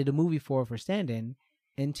that did a movie for stand-in,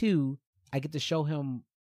 and two, I get to show him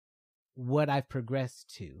what I've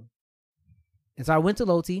progressed to. And so I went to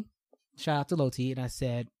Loti, shout out to Loti, and I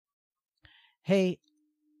said, hey,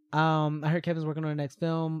 I heard Kevin's working on the next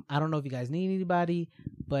film. I don't know if you guys need anybody,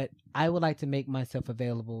 but I would like to make myself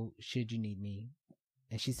available should you need me.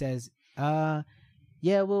 And she says,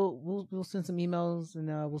 yeah, we'll send some emails, and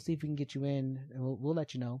we'll see if we can get you in, and we'll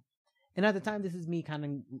let you know. And at the time, this is me kind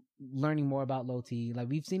of learning more about Loti. Like,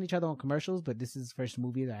 we've seen each other on commercials, but this is the first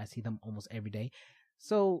movie that I see them almost every day.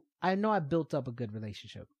 So I know I built up a good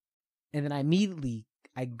relationship. And then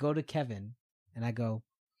I go to Kevin and I go,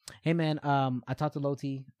 hey man, I talked to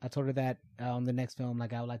Loti. I told her that on the next film,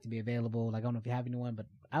 like, I would like to be available. Like, I don't know if you have anyone, but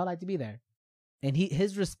I would like to be there. And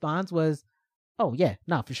his response was, oh yeah,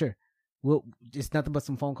 no, for sure. It's nothing but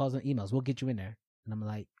some phone calls and emails. We'll get you in there. And I'm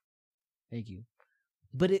like, thank you.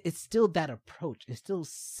 But it's still that approach. It's still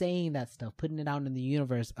saying that stuff, putting it out in the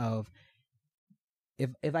universe of,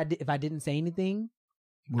 if I didn't say anything,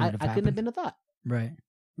 I couldn't have been a thought. Right.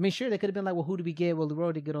 I mean, sure, they could have been like, well, who do we get? Well,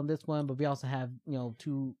 LeRoyal did good on this one, but we also have,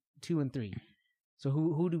 2 and 3. So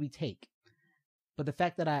who do we take? But the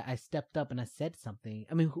fact that I stepped up and I said something,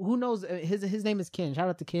 I mean, who knows? His name is Ken. Shout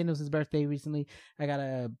out to Ken. It was his birthday recently. I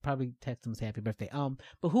gotta probably text him and say happy birthday.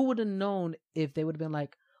 But who would have known if they would have been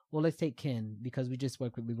like, well, let's take Ken because we just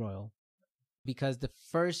worked with LeRoyal. Because the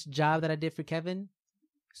first job that I did for Kevin,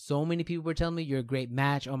 so many people were telling me, you're a great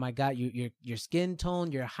match. Oh my God, your skin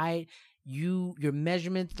tone, your height, your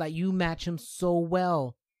measurements, like, you match him so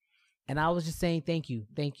well. And I was just saying, thank you.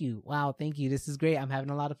 Wow, thank you. This is great. I'm having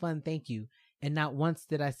a lot of fun. Thank you. And not once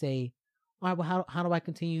did I say, all right, well, how do I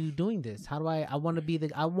continue doing this? How do I want to be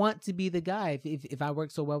the guy. If I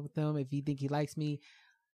work so well with him, if he think he likes me.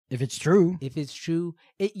 If it's true.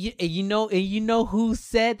 You know who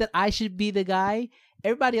said that I should be the guy?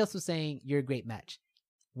 Everybody else was saying, you're a great match.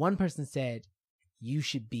 One person said, you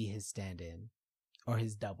should be his stand-in or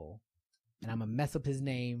his double. And I'm going to mess up his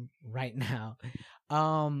name right now.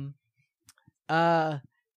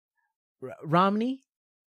 Romney?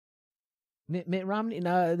 Mitt Romney?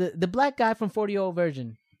 No, the black guy from 40-Year-Old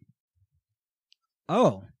Virgin.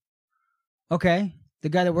 Oh. Okay. The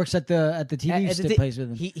guy that works at the TV plays with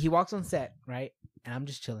him. He walks on set, right? And I'm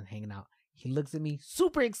just chilling, hanging out. He looks at me,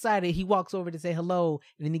 super excited. He walks over to say hello,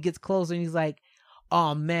 and then he gets closer and he's like,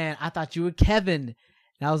 oh man, I thought you were Kevin.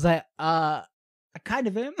 And I was like, I kind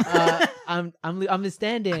of am. I'm his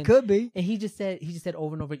stand-in. I could be. And he just said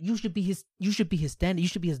over and over, you should be his stand-in. You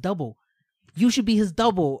should be his double. You should be his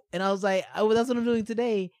double. And I was like, oh, well, that's what I'm doing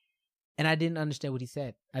today. And I didn't understand what he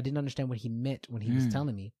said. I didn't understand what he meant when he was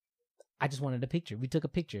telling me. I just wanted a picture. We took a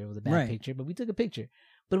picture. It was a bad picture, but we took a picture.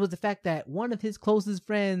 But it was the fact that one of his closest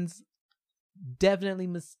friends definitely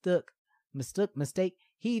mistake.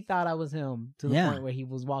 He thought I was him to the point where he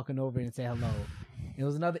was walking over and say hello. It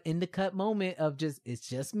was another in the cut moment of it's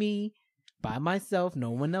just me by myself,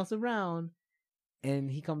 no one else around.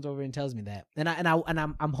 And he comes over and tells me that. And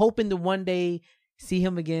I'm hoping to one day see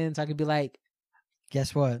him again so I could be like,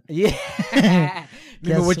 guess what? Yeah.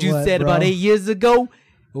 Remember what you said, bro, about 8 years ago?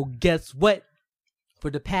 Well, guess what? For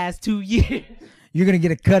the past 2 years, you're going to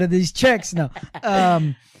get a cut of these checks now.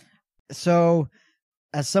 So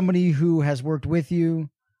as somebody who has worked with you,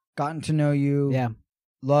 gotten to know you,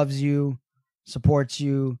 loves you, supports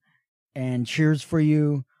you, and cheers for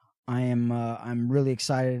you. I'm really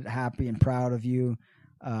excited, happy, and proud of you.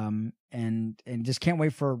 And just can't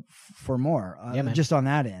wait for more. Just on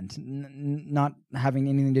that end, not having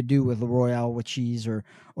anything to do with LeRoyal, with cheese, or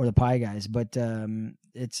the Pie Guys, but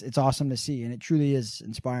it's awesome to see, and it truly is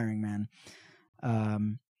inspiring, man.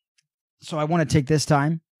 So I want to take this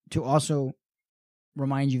time to also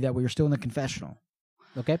remind you that we are still in the confessional.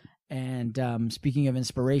 Okay. And speaking of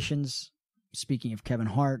inspirations, speaking of Kevin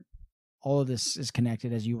Hart, all of this is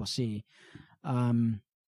connected, as you will see.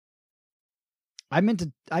 I meant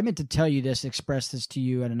to tell you this, express this to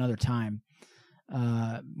you at another time,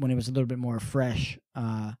 when it was a little bit more fresh.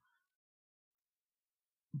 But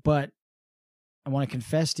I want to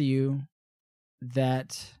confess to you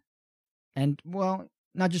that, and well,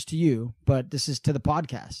 not just to you, but this is to the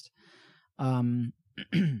podcast.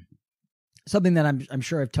 Something that I'm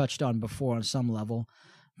sure I've touched on before on some level.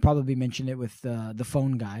 Probably mentioned it with the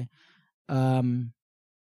phone guy.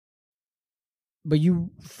 But you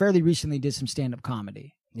fairly recently did some stand-up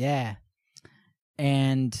comedy. Yeah.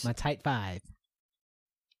 And my tight 5.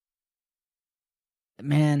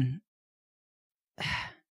 Man,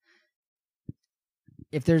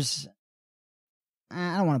 if there's,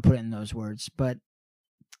 I don't want to put it in those words, but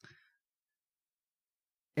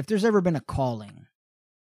if there's ever been a calling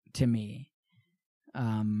to me,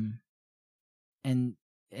 and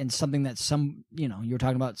something that you're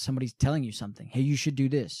talking about, somebody's telling you something, hey, you should do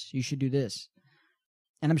this, you should do this.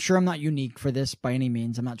 And I'm sure I'm not unique for this by any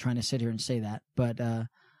means. I'm not trying to sit here and say that. But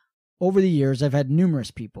over the years, I've had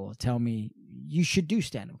numerous people tell me, you should do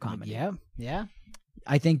stand-up comedy. Yeah, yeah.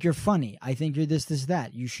 I think you're funny. I think you're this,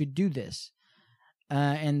 that. You should do this.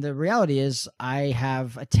 And the reality is, I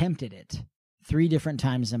have attempted it 3 different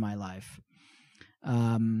times in my life.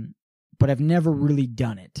 But I've never really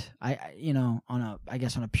done it. I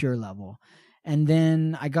guess on a pure level. And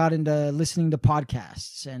then I got into listening to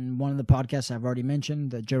podcasts, and one of the podcasts I've already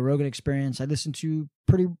mentioned, the Joe Rogan Experience, I listen to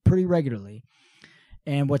pretty regularly.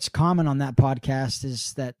 And what's common on that podcast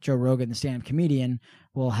is that Joe Rogan, the stand-up comedian,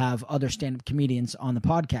 will have other stand-up comedians on the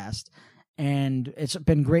podcast. And it's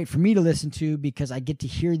been great for me to listen to because I get to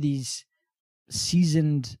hear these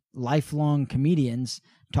seasoned, lifelong comedians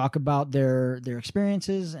talk about their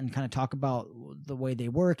experiences and kind of talk about the way they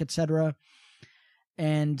work, etc.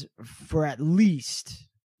 And for at least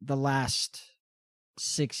the last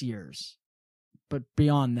 6 years, but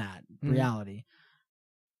beyond that, reality,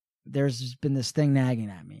 there's been this thing nagging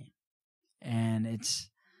at me. And it's,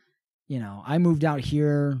 I moved out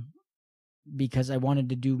here because I wanted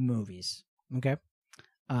to do movies. Okay.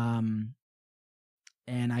 And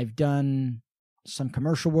I've done some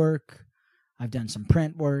commercial work. I've done some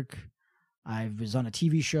print work. I was on a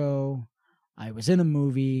TV show. I was in a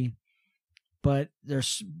movie. But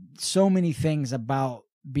there's so many things about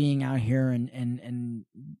being out here and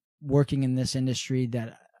working in this industry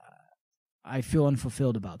that I feel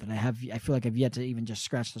unfulfilled about, that I feel like I've yet to even just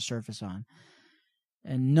scratch the surface on.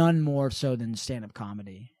 And none more so than stand-up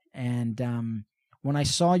comedy. And when I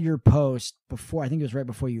saw your post before, I think it was right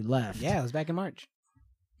before you left. Yeah, it was back in March.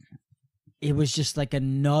 It was just like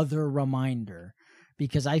another reminder,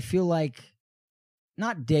 because I feel like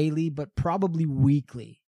not daily, but probably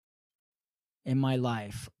weekly in my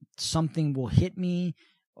life, something will hit me,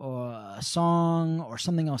 or a song or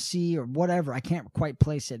something I'll see or whatever. I can't quite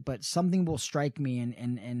place it, but something will strike me,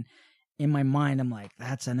 and in my mind, I'm like,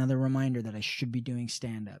 that's another reminder that I should be doing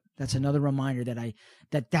stand-up. That's another reminder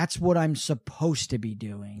that that's what I'm supposed to be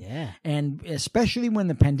doing. Yeah. And especially when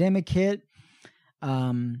the pandemic hit,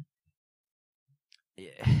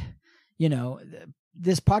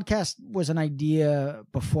 this podcast was an idea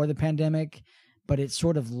before the pandemic, but it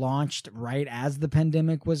sort of launched right as the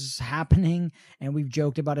pandemic was happening. And we've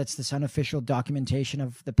joked about it's this unofficial documentation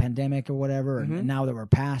of the pandemic or whatever. And now that we're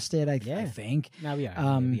past it, I think. Now we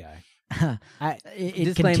are.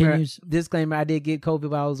 It continues. Disclaimer: I did get COVID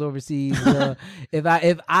while I was overseas. If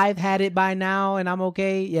I've had it by now and I'm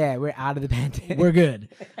okay, yeah, we're out of the pandemic. We're good.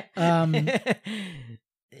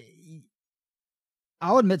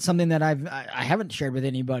 I'll admit something that I haven't shared with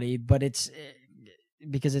anybody, but it's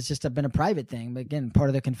because it's just been a private thing. But again, part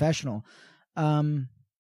of the confessional. The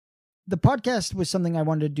podcast was something I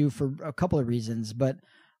wanted to do for a couple of reasons, but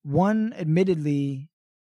one, admittedly,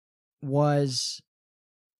 was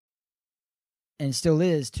and still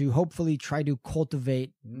is to hopefully try to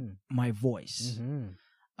cultivate my voice.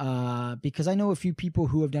 Because I know a few people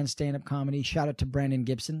who have done stand-up comedy. Shout out to Brandon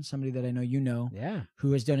Gibson, somebody that I know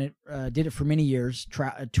who has done it, did it for many years,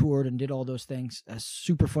 toured and did all those things. A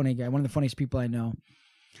super funny guy, one of the funniest people I know.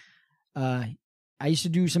 I used to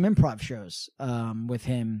do some improv shows with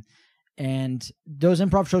him, And those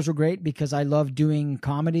improv shows were great because I love doing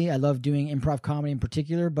comedy. I love doing improv comedy in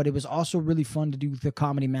particular, but it was also really fun to do the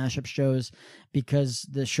comedy mashup shows because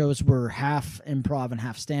the shows were half improv and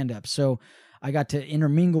half stand-up. So I got to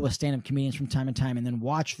intermingle with stand-up comedians from time to time and then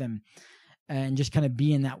watch them and just kind of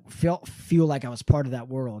be in that, feel like I was part of that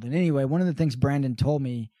world. And anyway, one of the things Brandon told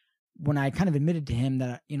me when I kind of admitted to him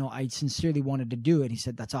that, you know, I sincerely wanted to do it, he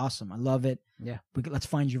said, "That's awesome. I love it. Yeah. Let's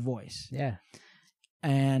find your voice." Yeah.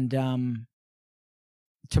 And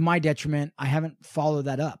to my detriment, I haven't followed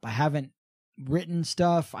that up. I haven't written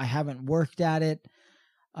stuff. I haven't worked at it.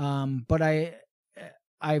 But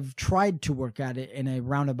I've tried to work at it in a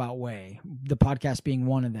roundabout way, the podcast being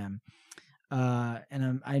one of them.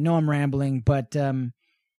 And I know I'm rambling, but I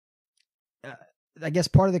guess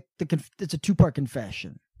part of it's a two-part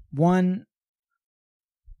confession. One,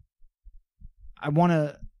 I want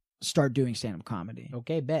to start doing stand-up comedy.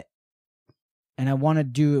 Okay, bet. And I want to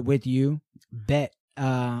do it with you. Bet.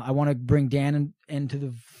 I want to bring Dan into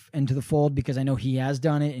the fold because I know he has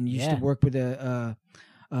done it and used to work with a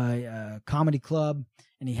comedy club,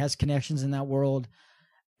 and he has connections in that world.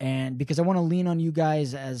 And because I want to lean on you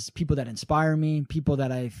guys as people that inspire me, people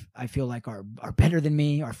that I feel like are better than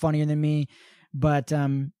me, are funnier than me. But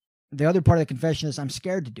the other part of the confession is I'm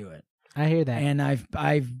scared to do it. I hear that. And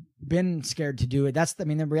I've been scared to do it. That's the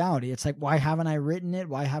reality. It's like, why haven't I written it?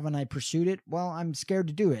 Why haven't I pursued it? Well, I'm scared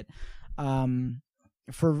to do it.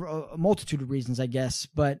 For a multitude of reasons, I guess.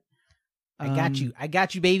 But I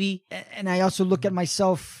got you, baby. And I also look at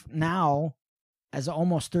myself now as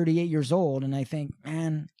almost 38 years old, and I think,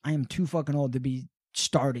 man, I am too fucking old to be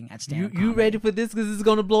starting at stand-up You ready for this? Because this is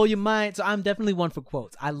going to blow your mind. So I'm definitely one for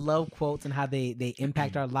quotes. I love quotes and how they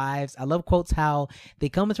impact our lives. I love quotes, how they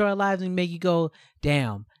come into our lives and make you go,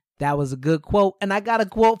 damn, that was a good quote. And I got a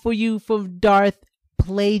quote for you from Darth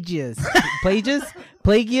Plagueis.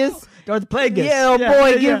 Plagueis? Darth Plagueis. Yeah,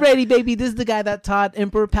 boy, get ready, baby. This is the guy that taught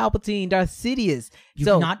Emperor Palpatine, Darth Sidious.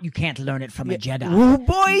 You can't learn it from a Jedi. Oh,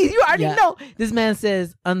 boy, you already know. This man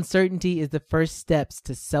says, uncertainty is the first steps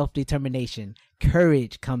to self-determination.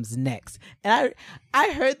 Courage comes next. And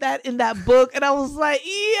I heard that in that book, and I was like,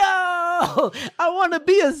 yo, I want to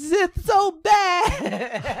be a Sith so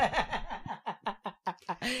bad.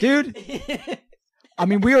 Dude,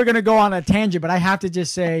 we were going to go on a tangent, but I have to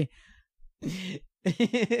just say,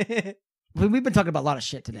 we've been talking about a lot of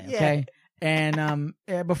shit today, okay? Yeah. And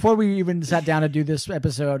before we even sat down to do this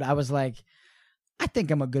episode, I was like, I think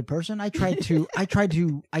I'm a good person. I try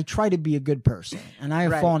to be a good person, and I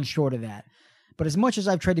have fallen short of that. But as much as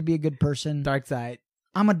I've tried to be a good person, dark side.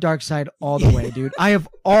 I'm a dark side all the way, dude. I have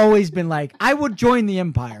always been like, I would join the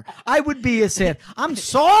Empire. I would be a Sith. I'm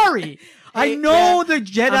sorry. I know the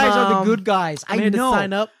Jedis are the good guys. I'm here to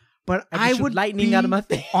sign up. But I would lightning be out of my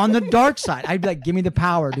face on the dark side. I'd be like, give me the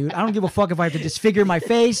power, dude. I don't give a fuck if I have to disfigure my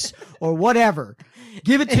face or whatever.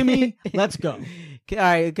 Give it to me. Let's go. All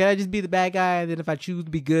right, can I just be the bad guy, and then if I choose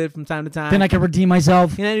to be good from time to time, then I can redeem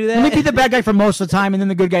myself? Can I do that? Let me be the bad guy for most of the time, and then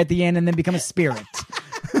the good guy at the end, and then become a spirit.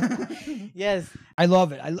 Yes, I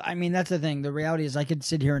love it. I mean, that's the thing. The reality is, I could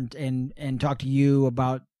sit here and talk to you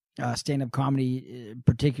about stand-up comedy in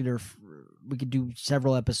particular. We could do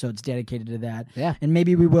several episodes dedicated to that. Yeah, and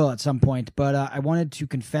maybe we will at some point. But I wanted to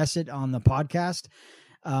confess it on the podcast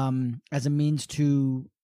as a means to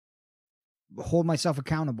hold myself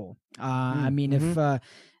accountable.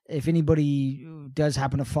 If anybody does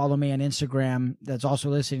happen to follow me on Instagram that's also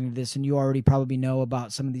listening to this, and you already probably know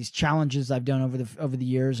about some of these challenges I've done over the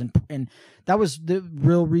years, and that was the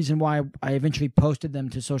real reason why I eventually posted them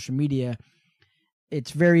to social media.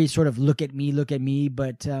 It's very sort of look at me,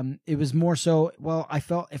 but it was more so, well, I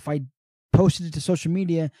felt if I posted it to social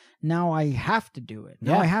media, now I have to do it.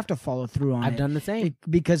 Now I have to follow through on it. I've done the same.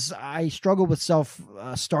 Because I struggle with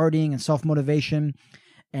self-starting and self-motivation,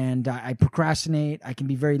 and I procrastinate. I can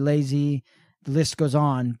be very lazy. The list goes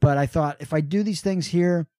on. But I thought, if I do these things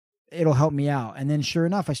here, it'll help me out. And then sure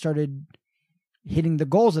enough, I started hitting the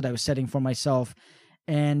goals that I was setting for myself.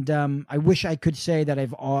 And I wish I could say that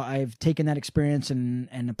I've taken that experience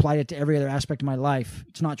and applied it to every other aspect of my life.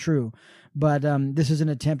 It's not true. But this is an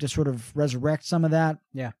attempt to sort of resurrect some of that.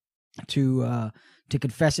 Yeah. To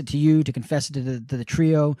confess it to you, to confess it to the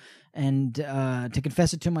trio, and to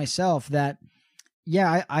confess it to myself that,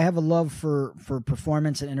 I have a love for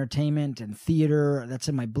performance and entertainment and theater. That's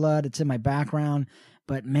in my blood. It's in my background.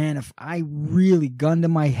 But man, if I really, gun to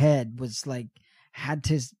my head, was like, had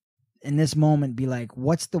to in this moment be like,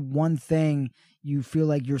 what's the one thing you feel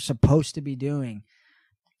like you're supposed to be doing?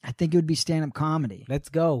 I think it would be stand-up comedy. Let's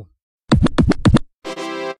go.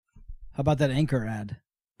 How about that Anchor ad?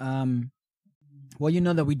 Well, you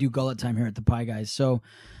know that we do Gullet Time here at the Pie Guys. So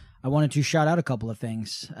I wanted to shout out a couple of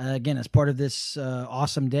things. Again, as part of this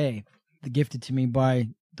awesome day, gifted to me by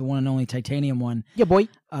the one and only Titanium one. Yeah, boy.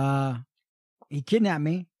 He kidnapped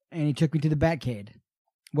me and he took me to the Batcade.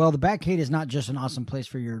 Well, the Batcade is not just an awesome place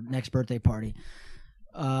for your next birthday party.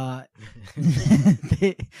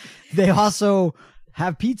 They also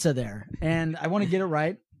have pizza there, and I want to get it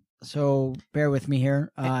right, so bear with me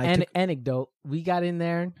here. Anecdote: we got in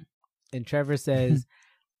there, and Trevor says,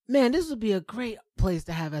 "Man, this would be a great place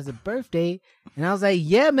to have as a birthday." And I was like,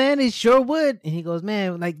 "Yeah, man, it sure would." And he goes,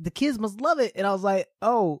 "Man, like the kids must love it." And I was like,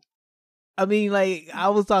 "Oh." I mean, like, I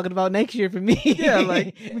was talking about next year for me. Yeah,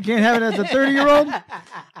 like, we can't have it as a 30-year-old.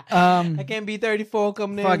 I can't be 34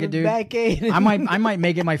 coming in fuck it, dude. Batcade. I might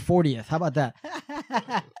make it my 40th. How about that?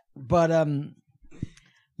 But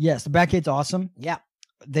yes, the Batcade's awesome. Yeah,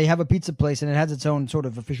 they have a pizza place, and it has its own sort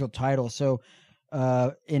of official title. So,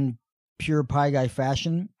 in pure pie guy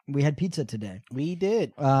fashion, we had pizza today. We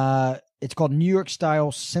did. It's called New York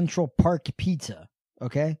Style Central Park Pizza.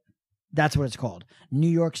 Okay. That's what it's called. New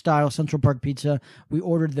York style Central Park Pizza. We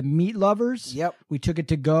ordered the meat lovers. Yep. We took it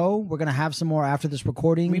to go. We're going to have some more after this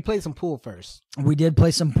recording. We played some pool first. We did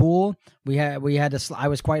play some pool. We had to, I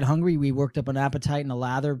was quite hungry. We worked up an appetite and a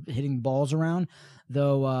lather hitting balls around.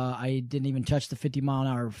 Though I didn't even touch the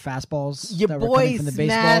 50-mile-an-hour fastballs. Your boy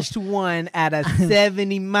smashed one at a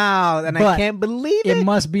 70 miles, and I can't believe it. It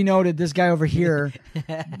must be noted, this guy over here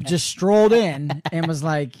just strolled in and was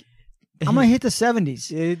like, I'm gonna hit the 70s.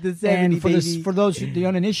 The 70s, and for those the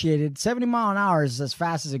uninitiated, 70 mile an hour is as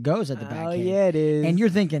fast as it goes at the Batcade. Oh yeah, it is. And you're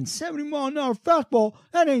thinking 70 mile an hour fastball?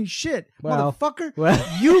 That ain't shit, motherfucker. Well.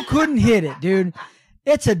 You couldn't hit it, dude.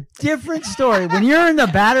 It's a different story. When you're in the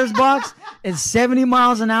batter's box and 70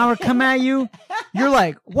 miles an hour come at you, you're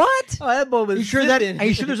like, what? Oh, that ball was Are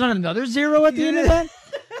you sure there's not another zero at the end of that?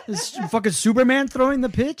 This fucking Superman throwing the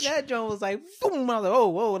pitch. That joint was like, boom! I was like, oh,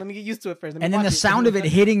 whoa! Let me get used to it first. And then the sound of it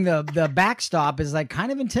hitting the backstop is like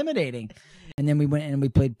kind of intimidating. And then we went and we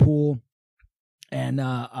played pool, and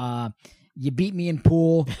you beat me in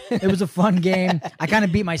pool. It was a fun game. I kind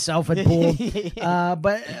of beat myself at pool,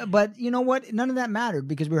 but you know what? None of that mattered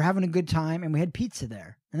because we were having a good time and we had pizza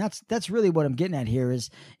there. And that's really what I'm getting at here is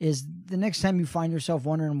the next time you find yourself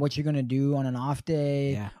wondering what you're going to do on an off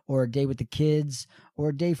day or a day with the kids or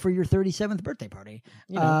a day for your 37th birthday party,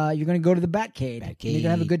 you're going to go to the Batcade. And you're going to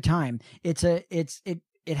have a good time. It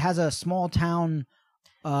has a small town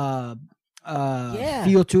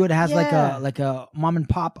feel to it. It has like a mom and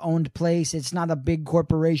pop owned place. It's not a big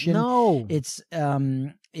corporation. No, it's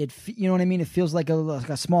you know what I mean? It feels like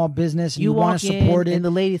a small business. And you want to support it. And the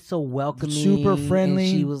lady's so welcoming, super friendly.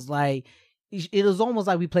 And she was like, it was almost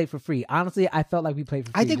like we played for free. Honestly, I felt like we played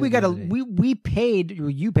for free. I think we paid.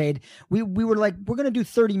 You paid. We were like, we're gonna do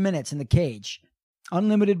 30 minutes in the cage.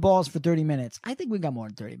 Unlimited balls for 30 minutes. I think we got more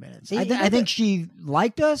than 30 minutes. I think she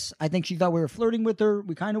liked us. I think she thought we were flirting with her.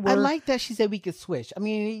 We kind of were. I like that she said we could switch. I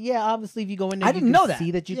mean, yeah, obviously if you go in there, I didn't know that.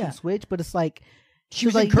 See that you can switch, but it's like she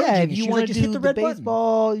was like, encouraging. If you want to just hit the red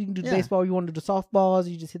baseball, button. You can do the baseball. You want to do the softballs,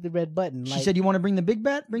 you just hit the red button. She said, "You want to bring the big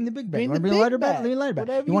bat? Bring the big bat. You want to bring the lighter bat? Bring the lighter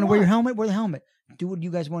bat. You want to wear your helmet? Wear the helmet. Do what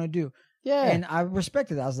you guys want to do." Yeah, and I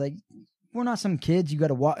respected that. I was like, we're not some kids. You got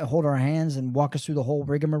to hold our hands and walk us through the whole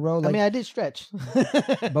rigmarole. Like, I mean, I did stretch,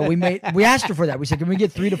 but we asked her for that. We said, "Can we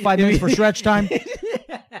get 3 to 5 minutes for stretch time?"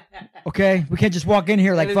 Okay, we can't just walk in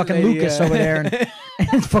here like fucking Lucas over there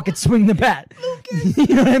and fucking swing the bat.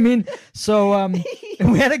 You know what I mean? So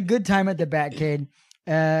we had a good time at the Batcade.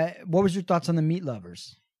 What was your thoughts on the meat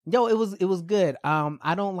lovers? Yo, it was good.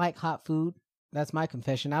 I don't like hot food. That's my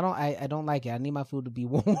confession. I don't like it. I need my food to be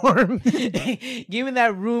warm. Give me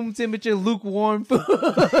that room temperature lukewarm food.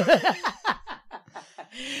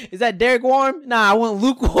 Is that Derek warm? Nah, I want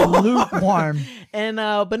lukewarm. Lukewarm. And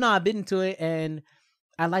but no, I bit into it and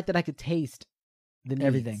I like that I could taste the meats,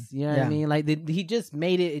 everything. You know what I mean? Like he just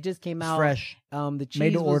made it. It just came out fresh. The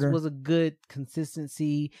cheese was a good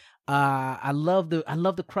consistency. I love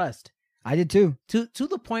the crust. I did too. To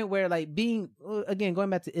the point where like going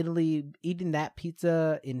back to Italy, eating that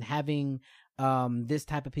pizza and having this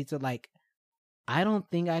type of pizza, like I don't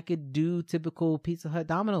think I could do typical Pizza Hut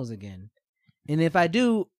Domino's again. And if I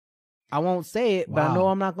do, I won't say it, but I know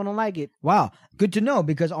I'm not going to like it. Wow. Good to know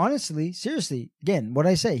because honestly, seriously, again, what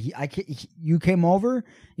I say, you came over,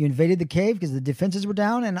 you invaded the cave because the defenses were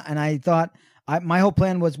down. And I thought, my whole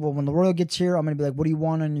plan was, well, when LeRoyal gets here, I'm going to be like, what do you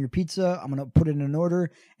want on your pizza? I'm going to put it in an order.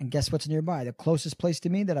 And guess what's nearby? The closest place to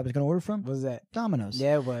me that I was going to order from was that Domino's.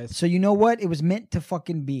 Yeah, it was. So you know what? It was meant to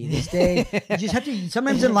fucking be. This day, you just have to,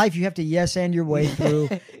 sometimes in life, you have to yes and your way through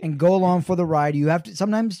and go along for the ride.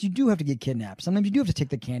 Sometimes you do have to get kidnapped. Sometimes you do have to take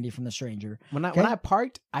the candy from the stranger. When I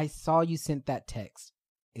parked, I saw you sent that text.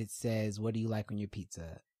 it says, "What do you like on your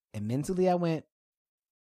pizza?" And mentally, I went,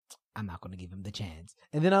 "I'm not going to give him the chance."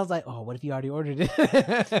 And then I was like, "Oh, what if he already ordered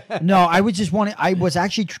it?" No, I was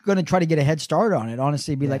actually going to try to get a head start on it.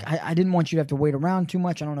 Honestly, be like, I didn't want you to have to wait around too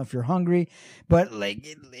much. I don't know if you're hungry, but like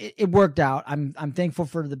it worked out. I'm thankful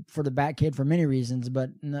for the Batcade for many reasons, but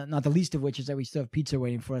not the least of which is that we still have pizza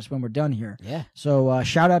waiting for us when we're done here. Yeah. So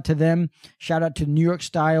shout out to them. Shout out to New York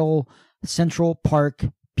style Central Park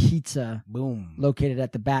Pizza. Boom. Located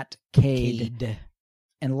at the Batcade.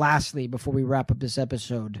 And lastly, before we wrap up this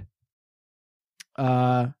episode,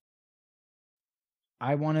 I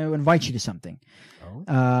want to invite you to something.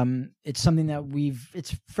 Oh. It's something that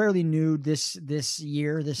it's fairly new this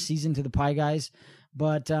season to the Pie Guys,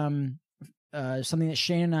 but something that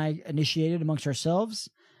Shane and I initiated amongst ourselves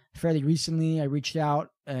fairly recently. I reached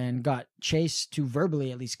out and got Chase to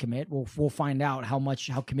verbally at least commit. We'll find out how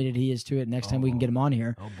committed he is to it next time we can get him on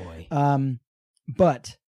here. Oh boy.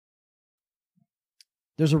 But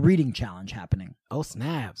there's a reading challenge happening. Oh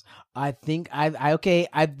snaps! I think I've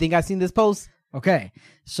seen this post. Okay,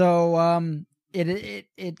 so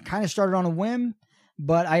it kind of started on a whim,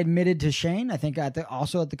 but I admitted to Shane, I think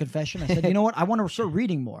also at the confession, I said, you know what, I want to start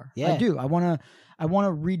reading more. Yeah. I do. I want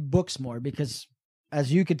to read books more because,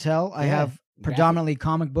 as you could tell, I have predominantly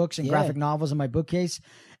comic books and graphic novels in my bookcase,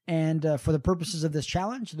 and for the purposes of this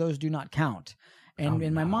challenge, those do not count. And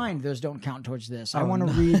in my mind, those don't count towards this. I want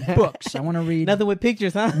to read books. I want to read nothing with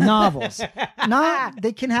pictures, huh? Novels.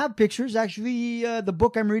 They can have pictures. Actually, the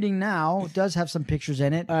book I'm reading now does have some pictures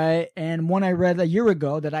in it. All right. And one I read a year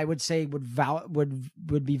ago that I would say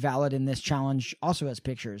would be valid in this challenge also has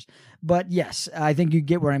pictures. But yes, I think you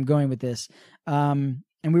get where I'm going with this. And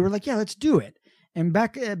we were like, yeah, let's do it. And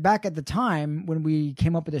back at the time when we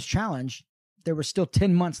came up with this challenge, there were still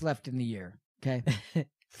 10 months left in the year. Okay.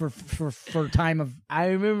 For time of I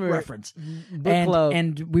remember reference. Book club.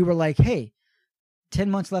 And we were like, hey, 10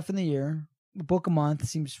 months left in the year, a book a month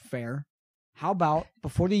seems fair. How about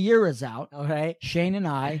before the year is out, all right, Shane and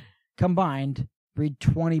I combined read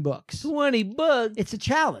 20 books. 20 books? It's a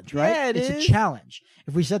challenge, right? Yeah, it's a challenge.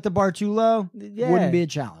 If we set the bar too low, it wouldn't be a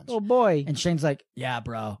challenge. Oh boy. And Shane's like, yeah,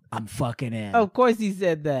 bro, I'm fucking in. Of course he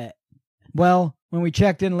said that. Well, when we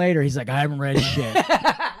checked in later, he's like, I haven't read shit.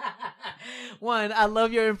 One, I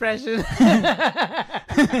love your impression.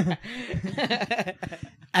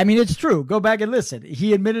 I mean, it's true. Go back and listen.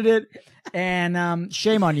 He admitted it, and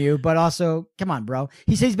shame on you, but also, come on, bro.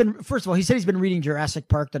 He said he's been reading Jurassic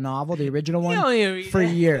Park, the novel, the original one, for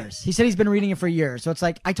years. He said he's been reading it for years. So it's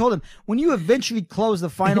like, I told him, when you eventually close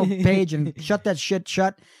the final page and shut that shit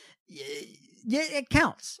shut, yeah, it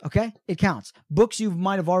counts, okay? It counts. Books you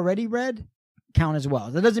might have already read count as well.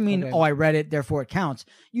 That doesn't mean, I read it, therefore it counts.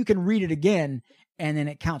 You can read it again, and then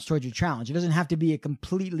it counts towards your challenge. It doesn't have to be a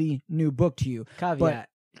completely new book to you.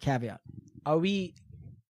 Caveat. Are we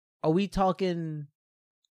talking?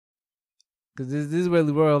 Because this is where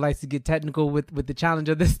LeRoyal likes to get technical with the challenge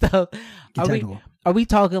of this stuff. Are we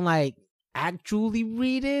talking like actually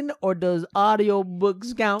reading, or does audio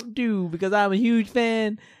books count too? Because I'm a huge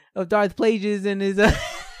fan of Darth Plagueis and his.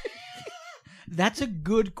 That's a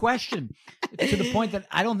good question. To the point that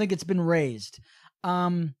I don't think it's been raised. Yo,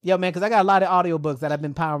 man, because I got a lot of audiobooks that I've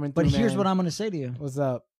been powering through. But here's what I'm going to say to you. What's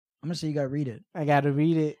up? I'm going to say you got to read it. I got to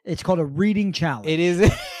read it. It's called a reading challenge. It is.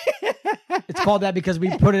 It's called that because we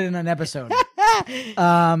put it in an episode.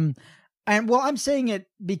 And I'm saying it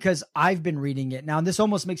because I've been reading it. Now, this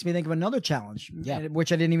almost makes me think of another challenge,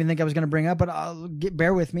 which I didn't even think I was going to bring up, but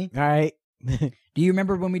bear with me. All right. Do you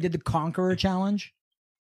remember when we did the Conqueror Challenge?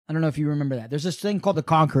 I don't know if you remember that. There's this thing called the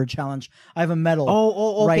Conqueror Challenge. I have a medal.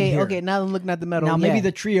 Okay, right here. Okay. Now I'm looking at the medal. Now maybe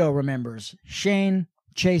the trio remembers. Shane,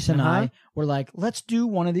 Chase, and I were like, let's do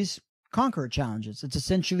one of these Conqueror challenges. It's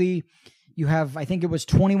essentially you have, I think it was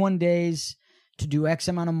 21 days to do X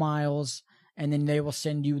amount of miles, and then they will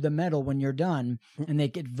send you the medal when you're done, and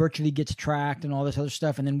they virtually gets tracked and all this other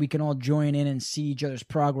stuff, and then we can all join in and see each other's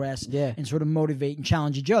progress and sort of motivate and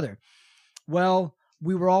challenge each other. Well,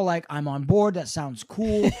 we were all like, I'm on board. That sounds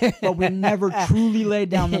cool. But we never truly laid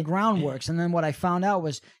down the groundworks. And then what I found out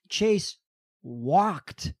was Chase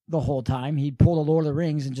walked the whole time. He pulled a Lord of the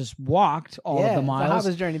Rings and just walked all of the miles. It's a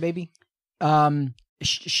hobbit's journey, baby.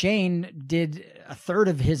 Shane did a third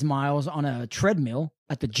of his miles on a treadmill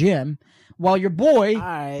at the gym, while your boy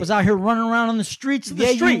was out here running around on the streets of the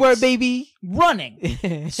streets. You were, baby.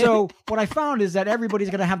 Running. So what I found is that everybody's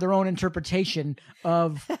going to have their own interpretation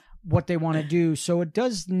of what they want to do. So it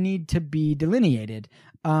does need to be delineated.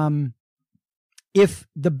 If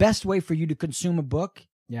the best way for you to consume a book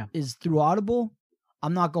is through Audible,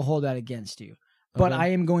 I'm not going to hold that against you. but I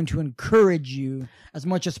am going to encourage you as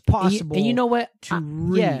much as possible. And you know what? To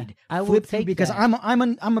read, I will take because that.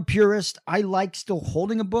 I'm a purist. I like still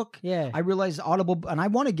holding a book. Yeah. I realize Audible, and I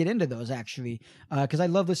want to get into those actually, because I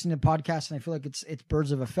love listening to podcasts, and I feel like it's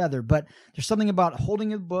birds of a feather. But there's something about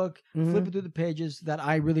holding a book, flipping through the pages that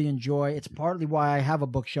I really enjoy. It's partly why I have a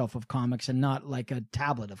bookshelf of comics and not like a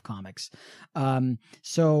tablet of comics.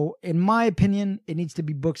 So in my opinion, it needs to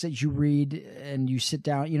be books that you read and you sit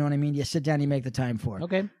down. You know what I mean? You sit down, you make the time for it.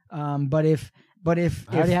 Okay. But if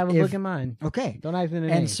I already have a book in mind. Okay. Don't ask me the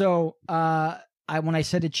name. And so when I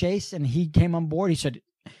said to Chase and he came on board, he said,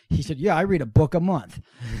 yeah, I read a book a month.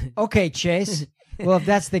 Okay, Chase. Well, if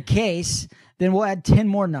that's the case, then we'll add 10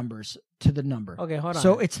 more numbers to the number. Okay, hold on.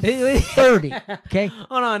 So it's 30. Okay.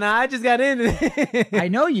 Hold on. Now I just got into it. I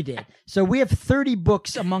know you did. So we have 30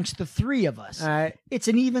 books amongst the three of us. All right. It's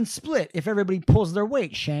an even split if everybody pulls their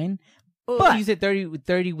weight, Shane. But you said 30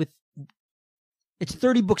 with it's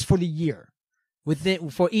 30 books for the year.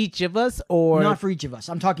 For each of us, or not for each of us.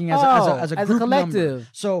 I'm talking as a group collective number.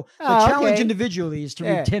 So the challenge okay. individually is to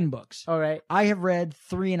read 10 books. All right. I have read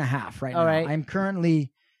 3.5 right now. All right. I'm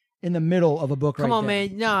currently in the middle of a book. Come right on, there.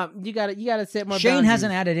 man. No, you gotta set more. Shane boundaries.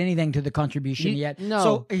 hasn't added anything to the contribution yet. No.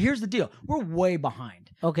 So here's the deal: we're way behind.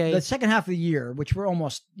 Okay. The second half of the year, which we're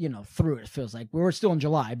almost through, it feels like we're still in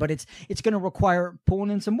July, but it's going to require pulling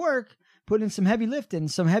in some work. Put in some heavy lifting,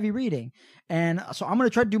 some heavy reading. And so I'm going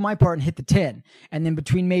to try to do my part and hit the 10. And then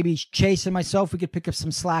between maybe Chase and myself, we could pick up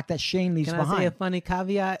some slack that Shane leaves behind. Can I say a funny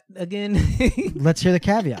caveat again? Let's hear the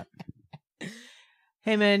caveat.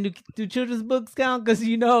 Hey, man, do children's books count? Because,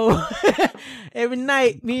 every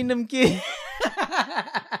night, me and them kids.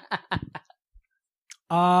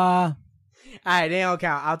 All right, they don't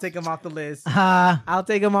count. I'll take them off the list. I'll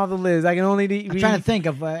take them off the list. I can only read. I'm trying to think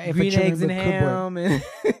of if Green Eggs and Ham.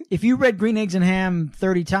 If you read Green Eggs and Ham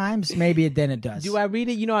 30 times, maybe then it does. Do I read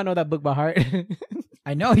it? I know that book by heart.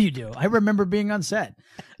 I know you do. I remember being on set.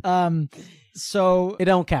 So it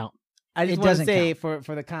don't count. I just want to say count.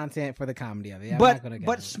 for the content, for the comedy of it. But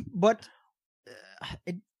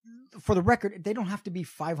for the record, they don't have to be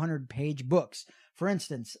 500-page books. For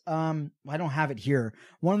instance, I don't have it here.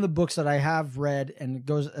 One of the books that I have read and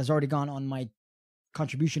has already gone on my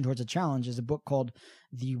contribution towards a challenge is a book called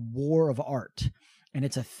The War of Art. And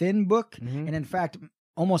it's a thin book. Mm-hmm. And in fact,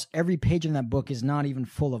 almost every page in that book is not even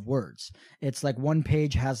full of words. It's like one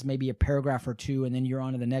page has maybe a paragraph or two, and then you're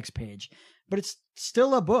on to the next page. But it's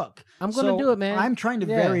still a book. I'm going to do it, man. I'm trying to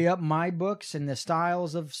vary up my books and the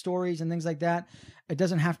styles of stories and things like that. It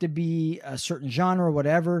doesn't have to be a certain genre or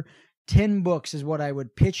whatever. 10 books is what I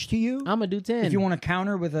would pitch to you. I'm going to do 10. If you want to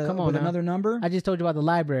counter with another number. I just told you about the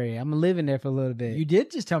library. I'm going to live in there for a little bit. You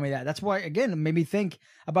did just tell me that. That's why, again, it made me think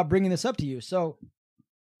about bringing this up to you. So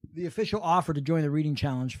the official offer to join the reading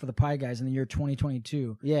challenge for the Pie Guys in the year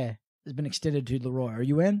 2022 has been extended to LeRoyal. Are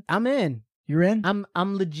you in? I'm in. You're in?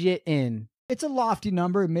 I'm legit in. It's a lofty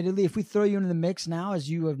number, admittedly. If we throw you into the mix now, as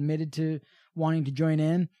you admitted to wanting to join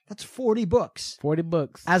in, that's 40 books. 40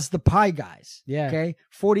 books. As the Pie Guys. Yeah. Okay?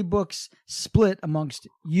 40 books split amongst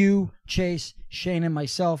you, Chase, Shane, and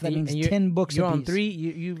myself. That means 10 books You're apiece. on 3?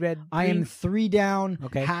 You read 3? I am 3 down,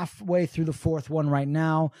 halfway through the 4th one right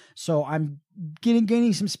now. So I'm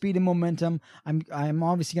gaining some speed and momentum. I'm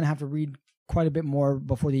obviously going to have to read quite a bit more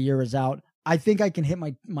before the year is out. I think I can hit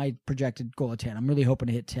my projected goal of 10. I'm really hoping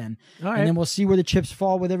to hit 10. All right. And then we'll see where the chips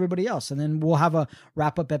fall with everybody else. And then we'll have a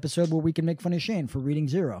wrap-up episode where we can make fun of Shane for reading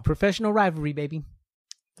 0. Professional rivalry, baby.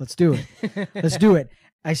 Let's do it. Let's do it.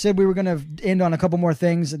 I said we were going to end on a couple more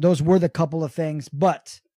things. Those were the couple of things,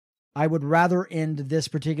 but I would rather end this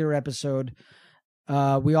particular episode.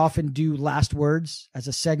 We often do last words as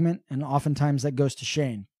a segment, and oftentimes that goes to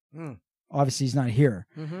Shane. Obviously, he's not here.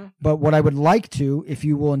 Mm-hmm. But what I would like to, if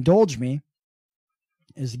you will indulge me,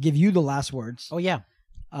 is to give you the last words. Oh, yeah.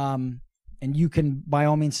 And you can, by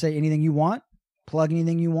all means, say anything you want, plug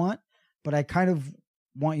anything you want, but I kind of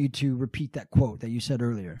want you to repeat that quote that you said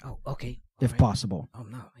earlier. Oh, okay. If possible. Oh,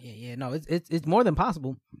 no. Yeah. No, it's more than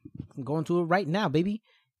possible. I'm going to it right now, baby.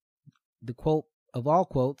 The quote of all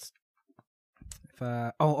quotes.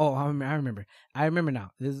 I remember. I remember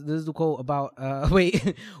now. This is the quote about,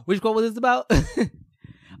 wait, which quote was this about? The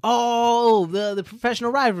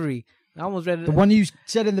professional rivalry. I almost read it. The one you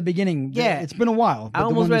said in the beginning. Yeah. It's been a while. I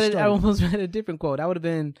almost read a different quote. That would have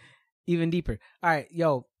been even deeper. All right,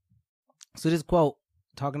 yo. So this quote,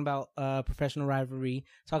 talking about professional rivalry,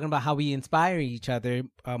 talking about how we inspire each other,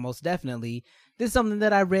 most definitely. This is something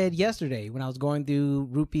that I read yesterday when I was going through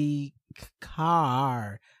Rupi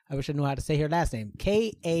Kaur. I wish I knew how to say her last name.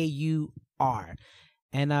 Kaur.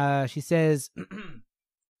 And she says,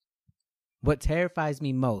 what terrifies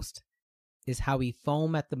me most is how we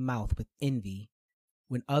foam at the mouth with envy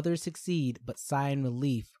when others succeed, but sigh in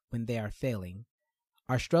relief when they are failing.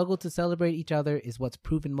 Our struggle to celebrate each other is what's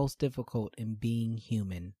proven most difficult in being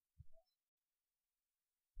human.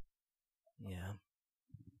 Yeah.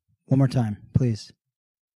 One more time, please.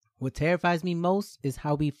 What terrifies me most is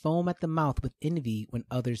how we foam at the mouth with envy when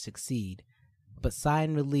others succeed, but sigh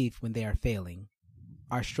in relief when they are failing.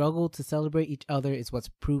 Our struggle to celebrate each other is what's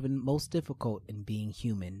proven most difficult in being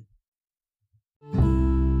human.